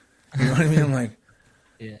mean? You know what I mean? I'm like,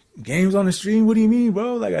 yeah, games on the stream? What do you mean,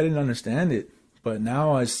 bro? Like I didn't understand it, but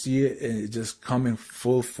now I see it and it just coming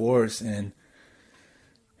full force, and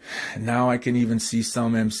now I can even see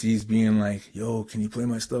some MCs being like, yo, can you play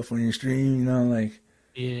my stuff on your stream? You know, like,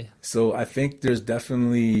 yeah. So I think there's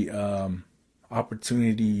definitely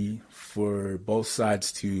opportunity for both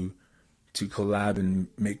sides to collab and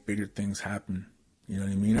make bigger things happen. You know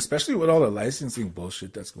what I mean? Especially with all the licensing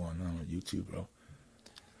bullshit that's going on with YouTube, bro.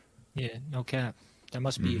 Yeah, no cap. That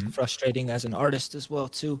must be frustrating as an artist as well,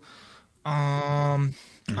 too. I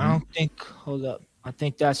don't think, hold up. I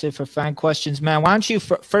think that's it for fan questions, man. Why don't you,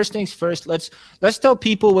 first things first, let's tell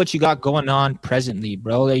people what you got going on presently,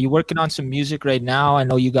 bro. Are you working on some music right now? I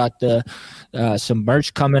know you got some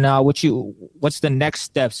merch coming out. What's the next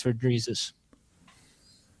steps for Dreezus?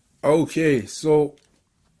 Okay, so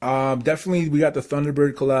definitely we got the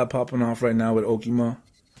Thunderbird collab popping off right now with Okima.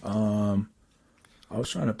 I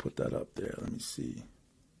was trying to put that up there. Let me see.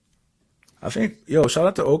 I think, yo, shout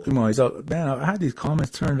out to Okimo. He's out. Man, I had these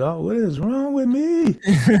comments turned off. What is wrong with me?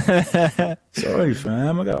 Sorry,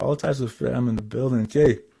 fam. I got all types of fam in the building.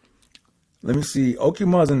 Okay. Let me see.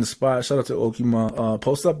 Okima's in the spot. Shout out to Okima.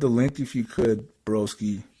 Post up the link if you could,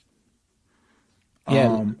 broski.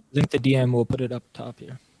 Yeah, link the DM. We'll put it up top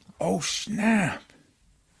here. Oh, snap.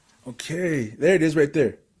 Okay. There it is right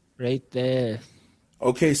there. Right there.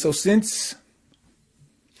 Okay, so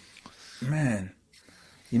man,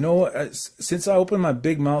 you know what? Since I opened my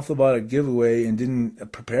big mouth about a giveaway and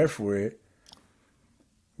didn't prepare for it,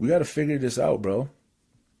 we got to figure this out, bro.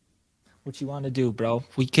 What you want to do, bro?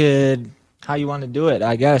 How you want to do it?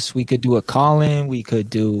 I guess we could do a call-in. We could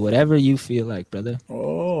do whatever you feel like, brother.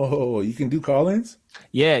 Oh, you can do call-ins?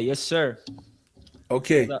 Yeah, yes, sir.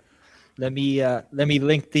 Okay. Let me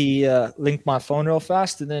link my phone real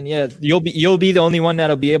fast, and then you'll be the only one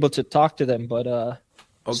that'll be able to talk to them. But okay,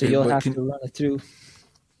 so you'll have to run it through.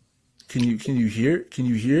 Can you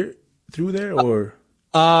hear through there or?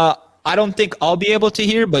 I don't think I'll be able to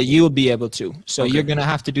hear, but you'll be able to. So you're gonna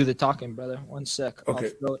have to do the talking, brother. 1 sec.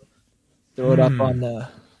 Okay. I'll throw it up on the.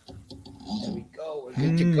 There we go. We're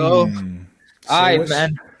good to go. All right,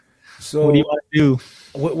 man. So what do you want to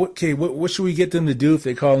do? What should we get them to do if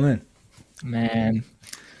they call in? Man,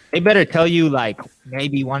 they better tell you like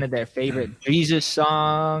maybe one of their favorite Jesus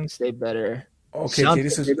songs. They better. Okay, I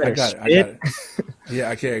got it. Yeah,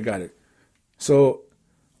 okay, I got it. So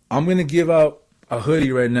I'm gonna give out a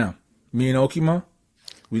hoodie right now. Me and Okima,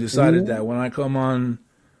 we decided that when I come on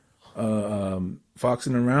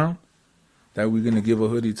Foxing Around, that we're gonna give a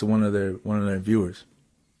hoodie to one of their viewers.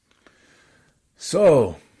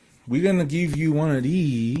 So we're gonna give you one of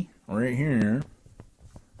these right here.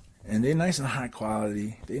 And they're nice and high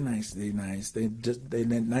quality. They nice. They nice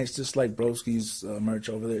just like Broski's merch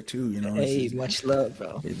over there too. You know. Hey, much love,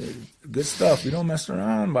 bro. Good stuff. We don't mess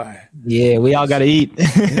around by. Yeah, we all gotta eat.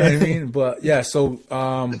 You know what I mean? But yeah, so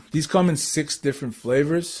these come in 6 different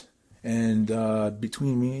flavors, and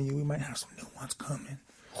between me and you, we might have some new ones coming.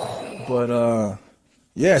 But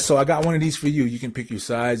yeah, so I got one of these for you. You can pick your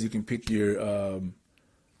size. You can pick your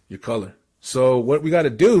color. So what we got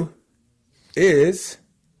to do is.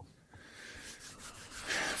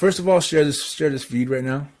 First of all, share this feed right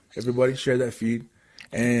now. Everybody, share that feed.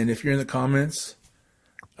 And if you're in the comments,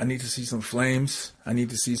 I need to see some flames. I need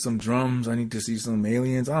to see some drums. I need to see some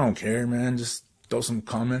aliens. I don't care, man. Just throw some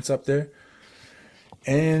comments up there.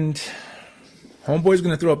 And Homeboy's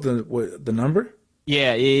gonna throw up the number.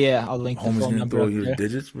 Yeah. I'll link the phone number. Homeboy's gonna throw your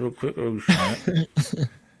digits real quick.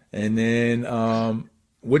 And then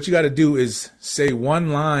what you got to do is say one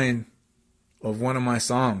line of one of my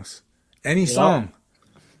songs. Any song.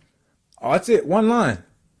 Oh, that's it. One line.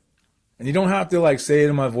 And you don't have to like say it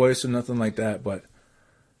in my voice or nothing like that, but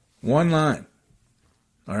one line.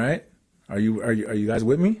 All right? Are you guys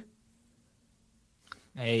with me?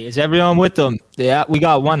 Hey, is everyone with them? Yeah, we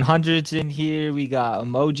got 100s in here. We got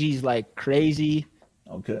emojis like crazy.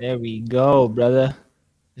 Okay. There we go, brother.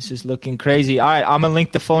 This is looking crazy. All right, I'm gonna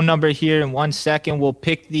link the phone number here in 1 second. We'll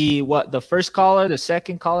pick the first caller, the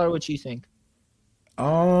second caller. What you think?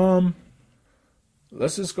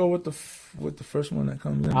 Let's just go with the first one that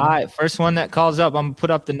comes in. All right, first one that calls up. I'm gonna put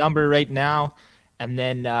up the number right now, and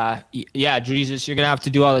then Jesus, you're gonna have to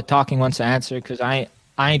do all the talking once I answer because I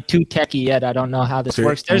ain't too techie yet. I don't know how this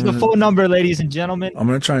works. There's the phone number, ladies and gentlemen. I'm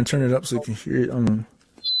gonna try and turn it up so you can hear it.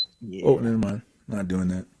 Oh, never mind. Not doing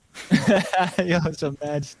that. Yo, some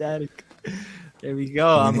bad static. There we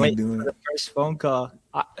go. I'm waiting for the first phone call.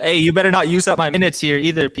 Hey, you better not use up my minutes here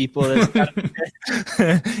either, people.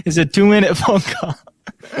 It's a 2-minute phone call.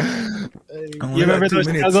 You remember those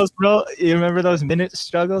struggles, bro? You remember those minute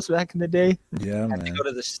struggles back in the day? Yeah, man. Had to go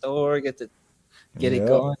to the store, get it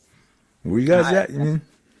going. Where you guys at?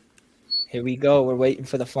 Here we go. We're waiting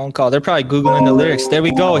for the phone call. They're probably Googling the lyrics. There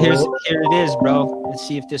we go. Here it is, bro. Let's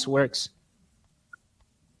see if this works.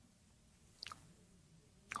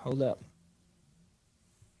 Hold up.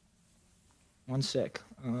 1 sec.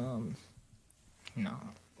 No.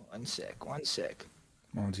 1 sec. 1 sec.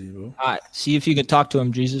 Come on, G-Bro. All right. See if you can talk to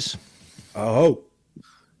him, Jesus. Oh.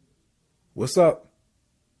 What's up?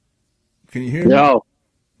 Can you hear me?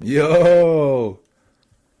 Yo.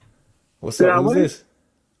 What's up? Who's this?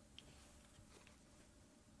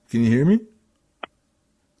 Can you hear me?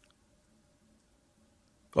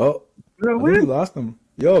 Oh. I think we lost him.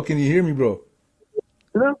 Yo, can you hear me, bro?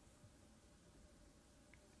 Hello?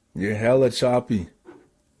 You're hella choppy.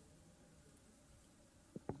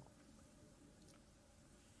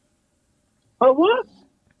 Oh, what?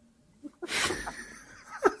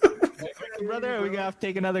 Brother, we're going to have to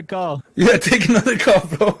take another call. Yeah, take another call,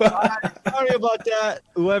 bro. All sorry about that.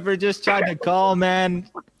 Whoever just tried to call, man.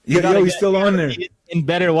 Yeah, he's still on there. In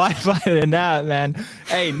better Wi-Fi than that, man.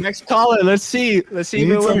 Hey, next caller. Let's see. Let's see. You if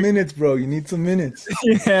need it some works. minutes, bro. You need some minutes.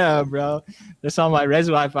 Yeah, bro. That's on my res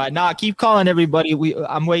Wi-Fi. Nah, keep calling everybody.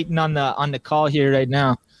 I'm waiting on the call here right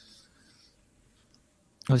now.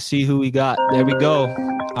 Let's see who we got. There we go.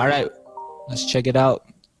 All right. Let's check it out.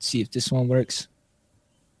 See if this one works.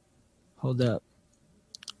 Hold up.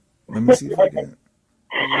 Let me see if I can.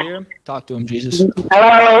 Can you hear him? Talk to him, Jesus.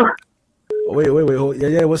 Hello. Oh, wait. Hold.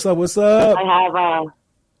 Yeah. What's up? I have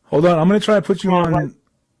Hold on. I'm gonna try to put you on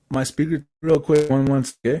my speaker real quick.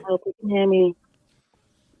 Once, okay? hope you can hear me.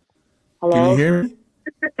 Can Hello. you hear me?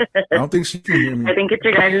 I don't think she can hear I me. think it's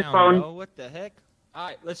your guys' Damn, phone. bro, what the heck? All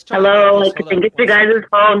right, let's try. Hello. it like I this. Hold think up. it's your One guys' second.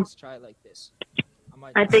 phone. Let's try it like this.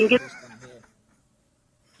 I think it's.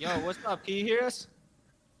 Yo, what's up? Can you hear us?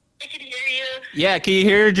 I can hear you. Yeah, can you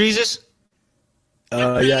hear Jesus?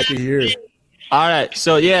 Yeah, I can hear it. All right,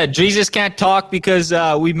 so yeah, Jesus can't talk because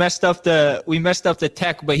we messed up the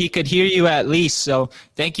tech, but he could hear you at least. So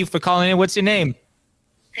thank you for calling in. What's your name?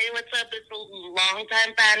 Hey, what's up? It's a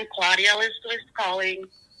longtime fan. Claudia is calling.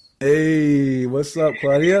 Hey, what's up,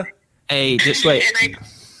 Claudia? Hey, just wait. And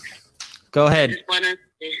Go ahead. I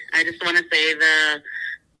just want to say the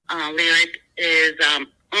lyric is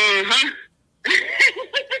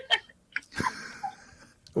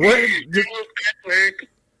What? Work.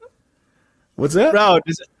 What's that? Bro,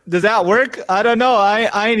 does that work? I don't know. I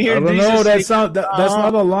ain't I hearing don't Jesus know. say- That's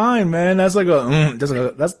not a line, man. That's like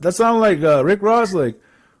that sounds like Rick Ross, like.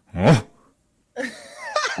 Oh.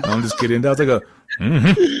 I'm just kidding. That's like a.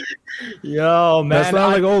 Yo, man. That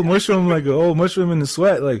sounds like old mushroom in the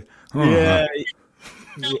sweat, like. Yeah. He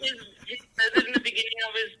says it in the beginning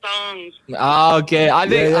of his songs. Okay. I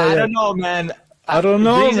think Yeah. I don't know, man. I don't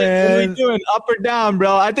know, Jesus, What are we man. doing? Up or down,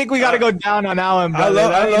 bro? I think we got to go down on that one, I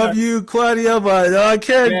brother. love you, Claudia, but I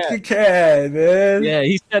can't, Yeah. you can't, man. Yeah,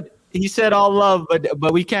 he said all love,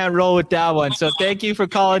 but we can't roll with that one. So thank you for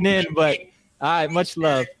calling in. But all right, much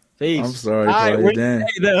love. Peace. I'm sorry, All right, Claudia. Damn. hey,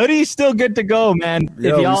 the hoodie's still good to go, man.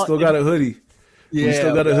 Yo, we still got a hoodie. Yeah, We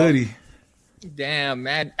still got a bro. hoodie. Damn,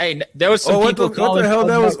 man. Hey, there was some Oh, what people the calling. hell?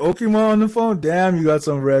 That was Okima on the phone? Damn, you got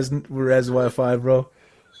some res Wi-Fi, bro.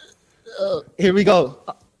 Here we go.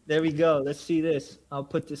 There we go. Let's see this. I'll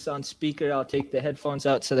put this on speaker. I'll take the headphones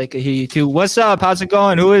out so they can hear you too. What's up? How's it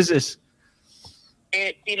going? Who is this?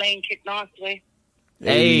 It's Elaine Kitnosley.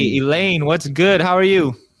 Hey, Elaine. What's good? How are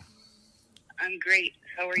you? I'm great.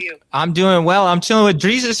 How are you? I'm doing well. I'm chilling with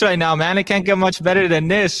Jesus right now, man. It can't get much better than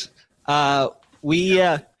this. Tell him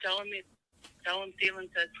Thielen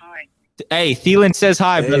says hi. Hey, Thielen says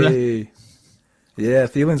hi, brother. Hey. Yeah,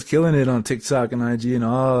 Thielen's killing it on TikTok and IG and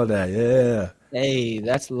all that. Yeah. Hey,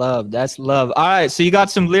 that's love. That's love. All right, so you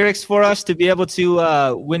got some lyrics for us to be able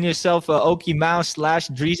to win yourself a Okie Mouse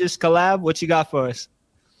 / Jesus collab. What you got for us?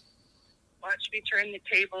 Watch me turn the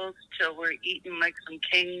tables till we're eating like some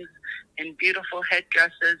kings in beautiful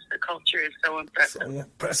headdresses. The culture is so impressive. So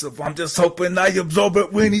impressive. I'm just hoping I absorb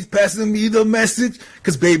it when he's passing me the message.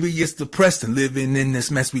 Cause baby, it's depressed and living in this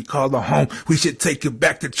mess we call a home. We should take it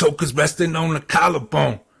back to chokers resting on the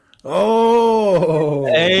collarbone. Oh.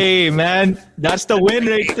 Hey, man, that's the win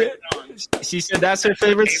right there. She said that's her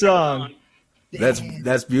favorite song.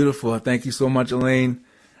 That's beautiful. Thank you so much, Elaine.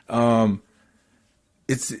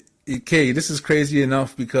 This is crazy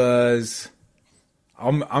enough because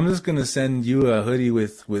I'm just gonna send you a hoodie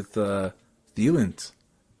with Thielen's,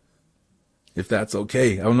 if that's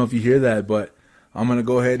okay. I don't know if you hear that, but I'm gonna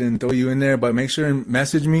go ahead and throw you in there. But make sure and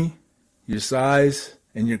message me your size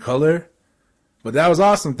and your color. But that was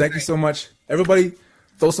awesome. Thank you so much, everybody.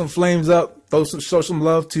 Throw some flames up. Show some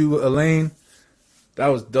love to Elaine. That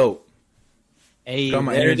was dope. Hey, Got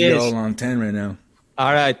my there it energy is. all on 10 right now.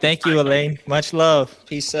 All right, thank you, Elaine. Much love.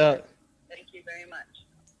 Peace out. Thank you very much.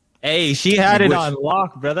 Hey, she had it on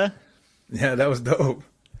lock, brother. Yeah, that was dope.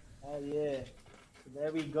 Oh yeah,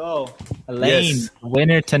 there we go. Elaine, Yes.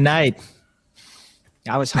 winner tonight.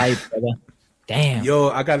 I was hyped, brother. Damn. Yo,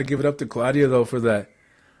 I got to give it up to Claudia though for that.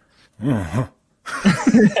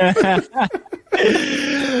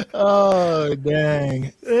 Oh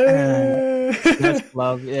dang. That's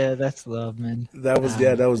love. Yeah, that's love, man. That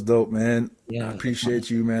was dope, man. Yeah. I appreciate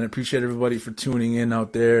you, man. I appreciate everybody for tuning in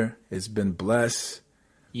out there. It's been blessed.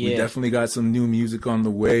 We Yeah. definitely got some new music on the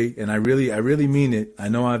way, and I really mean it. I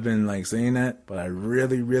know I've been like saying that, but I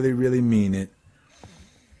really mean it.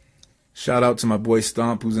 Shout out to my boy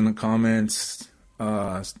Stomp who's in the comments.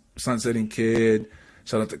 Sunsetting Kid.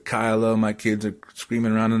 Shout out to Kyla. My kids are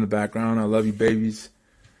screaming around in the background. I love you, babies.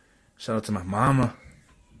 Shout out to my mama.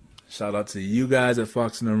 Shout out to you guys at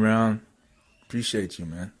Foxing Around. Appreciate you,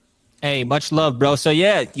 man. Hey, much love, bro. So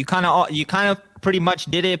yeah, you kind of pretty much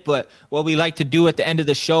did it, but what we like to do at the end of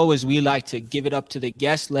the show is we like to give it up to the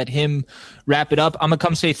guest, let him wrap it up. I'm gonna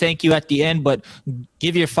come say thank you at the end, but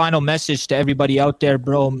give your final message to everybody out there,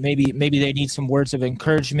 bro. Maybe they need some words of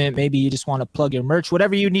encouragement. Maybe you just want to plug your merch.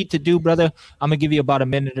 Whatever you need to do, brother. I'm gonna give you about a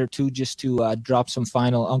minute or two just to drop some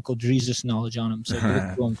final Uncle Jesus knowledge on him. So give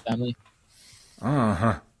it to him, family.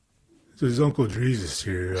 This is Uncle Jesus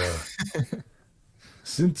here.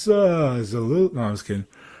 Since it's a little, no, I was kidding.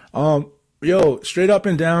 Yo, straight up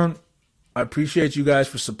and down, I appreciate you guys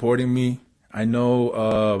for supporting me. I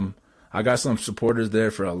know I got some supporters there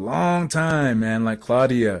for a long time, man, like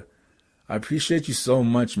Claudia. I appreciate you so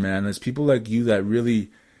much, man. There's people like you that really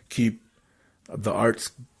keep the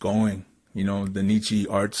arts going, you know, the Nietzsche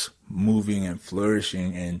arts moving and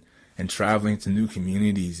flourishing and traveling to new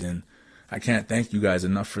communities. And I can't thank you guys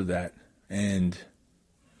enough for that. And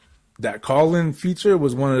that call-in feature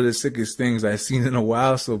was one of the sickest things I've seen in a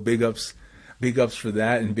while. So big ups for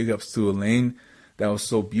that, and big ups to Elaine. That was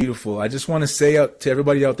so beautiful. I just want to say out to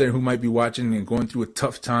everybody out there who might be watching and going through a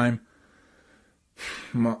tough time.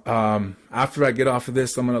 After I get off of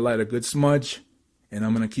this, I'm going to light a good smudge, and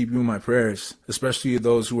I'm going to keep you in my prayers, especially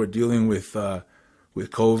those who are dealing with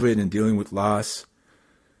COVID and dealing with loss.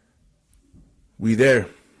 We're there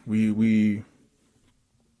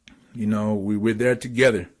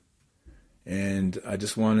together. And I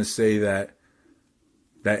just want to say that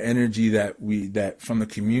energy that from the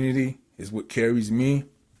community is what carries me.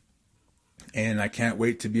 And I can't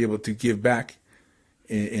wait to be able to give back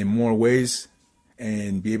in more ways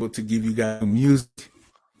and be able to give you guys music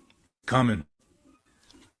coming.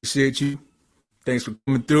 Appreciate you. Thanks for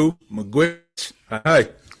coming through. Magwitch. Hi.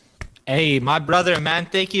 Hey, my brother, man,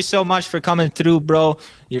 thank you so much for coming through, bro.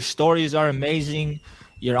 Your stories are amazing.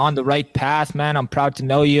 You're on the right path, man. I'm proud to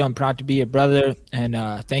know you. I'm proud to be your brother. And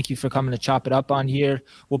thank you for coming to chop it up on here.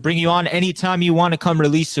 We'll bring you on anytime you want to come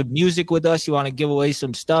release some music with us. You want to give away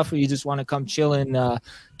some stuff, or you just want to come chill and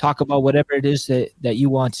talk about whatever it is that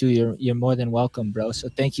you want to. You're more than welcome, bro. So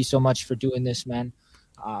thank you so much for doing this, man.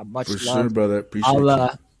 Much for love. Sure, brother. Appreciate you.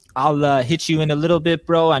 I'll hit you in a little bit,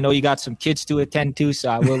 bro. I know you got some kids to attend to, so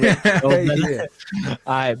I will let you go. Yeah.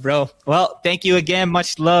 All right, bro. Well, thank you again.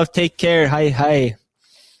 Much love. Take care. Hi.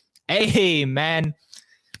 Hey, man,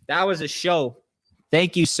 that was a show.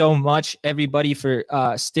 Thank you so much, everybody, for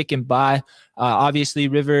sticking by. Obviously,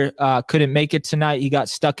 River couldn't make it tonight. He got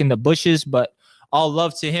stuck in the bushes, but all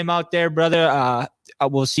love to him out there, brother.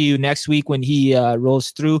 We'll see you next week when he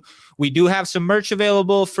rolls through. We do have some merch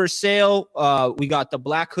available for sale. We got the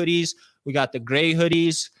black hoodies. We got the gray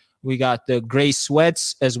hoodies. We got the gray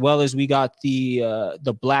sweats, as well as we got the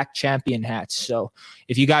black champion hats. So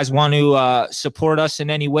if you guys want to support us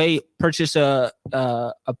in any way, purchase a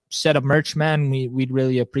set of merch, man. We'd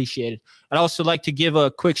really appreciate it. I'd also like to give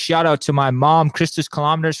a quick shout out to my mom, Christus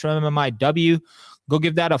Kilometers from MMIW. Go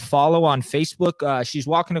give that a follow on Facebook. She's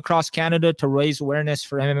walking across Canada to raise awareness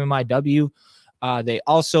for MMIW. They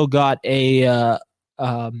also got an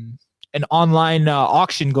online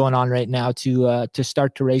auction going on right now to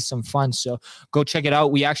start to raise some funds. So go check it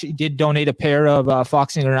out. We actually did donate a pair of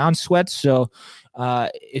Foxing Around sweats. So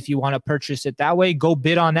if you want to purchase it that way, go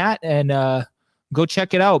bid on that and go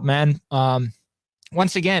check it out, man.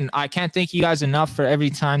 Once again, I can't thank you guys enough for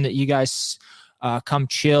every time that you guys come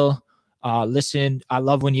chill. Listen, I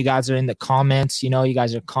love when you guys are in the comments. You know, you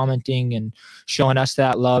guys are commenting and showing us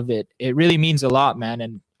that love. It really means a lot, man.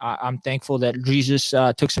 And I'm thankful that Jesus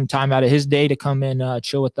took some time out of his day to come and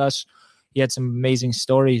chill with us. He had some amazing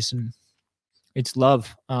stories, and it's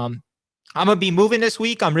love. I'm going to be moving this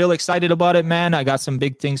week. I'm real excited about it, man. I got some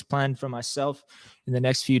big things planned for myself in the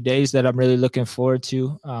next few days that I'm really looking forward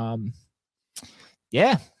to.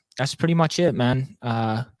 Yeah, that's pretty much it, man.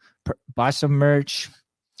 Buy some merch.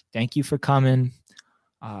 Thank you for coming.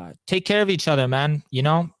 Take care of each other, man. You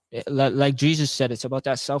know, like Jesus said, it's about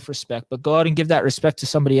that self-respect, but go out and give that respect to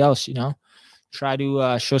somebody else, you know. Try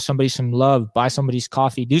to show somebody some love, buy somebody's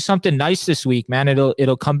coffee, do something nice this week, man.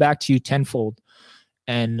 It'll come back to you tenfold.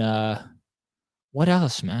 And what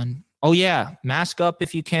else, man? Oh yeah, mask up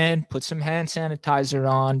if you can, put some hand sanitizer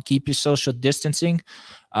on, keep your social distancing.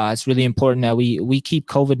 It's really important that we keep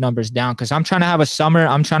COVID numbers down, because I'm trying to have a summer.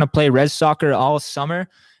 I'm trying to play res soccer all summer,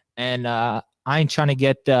 and I ain't trying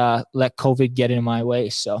to let COVID get in my way.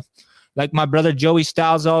 So like my brother Joey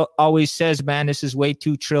Styles always says, man, this is way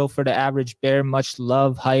too trill for the average bear. Much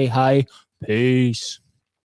love. Hi. Peace.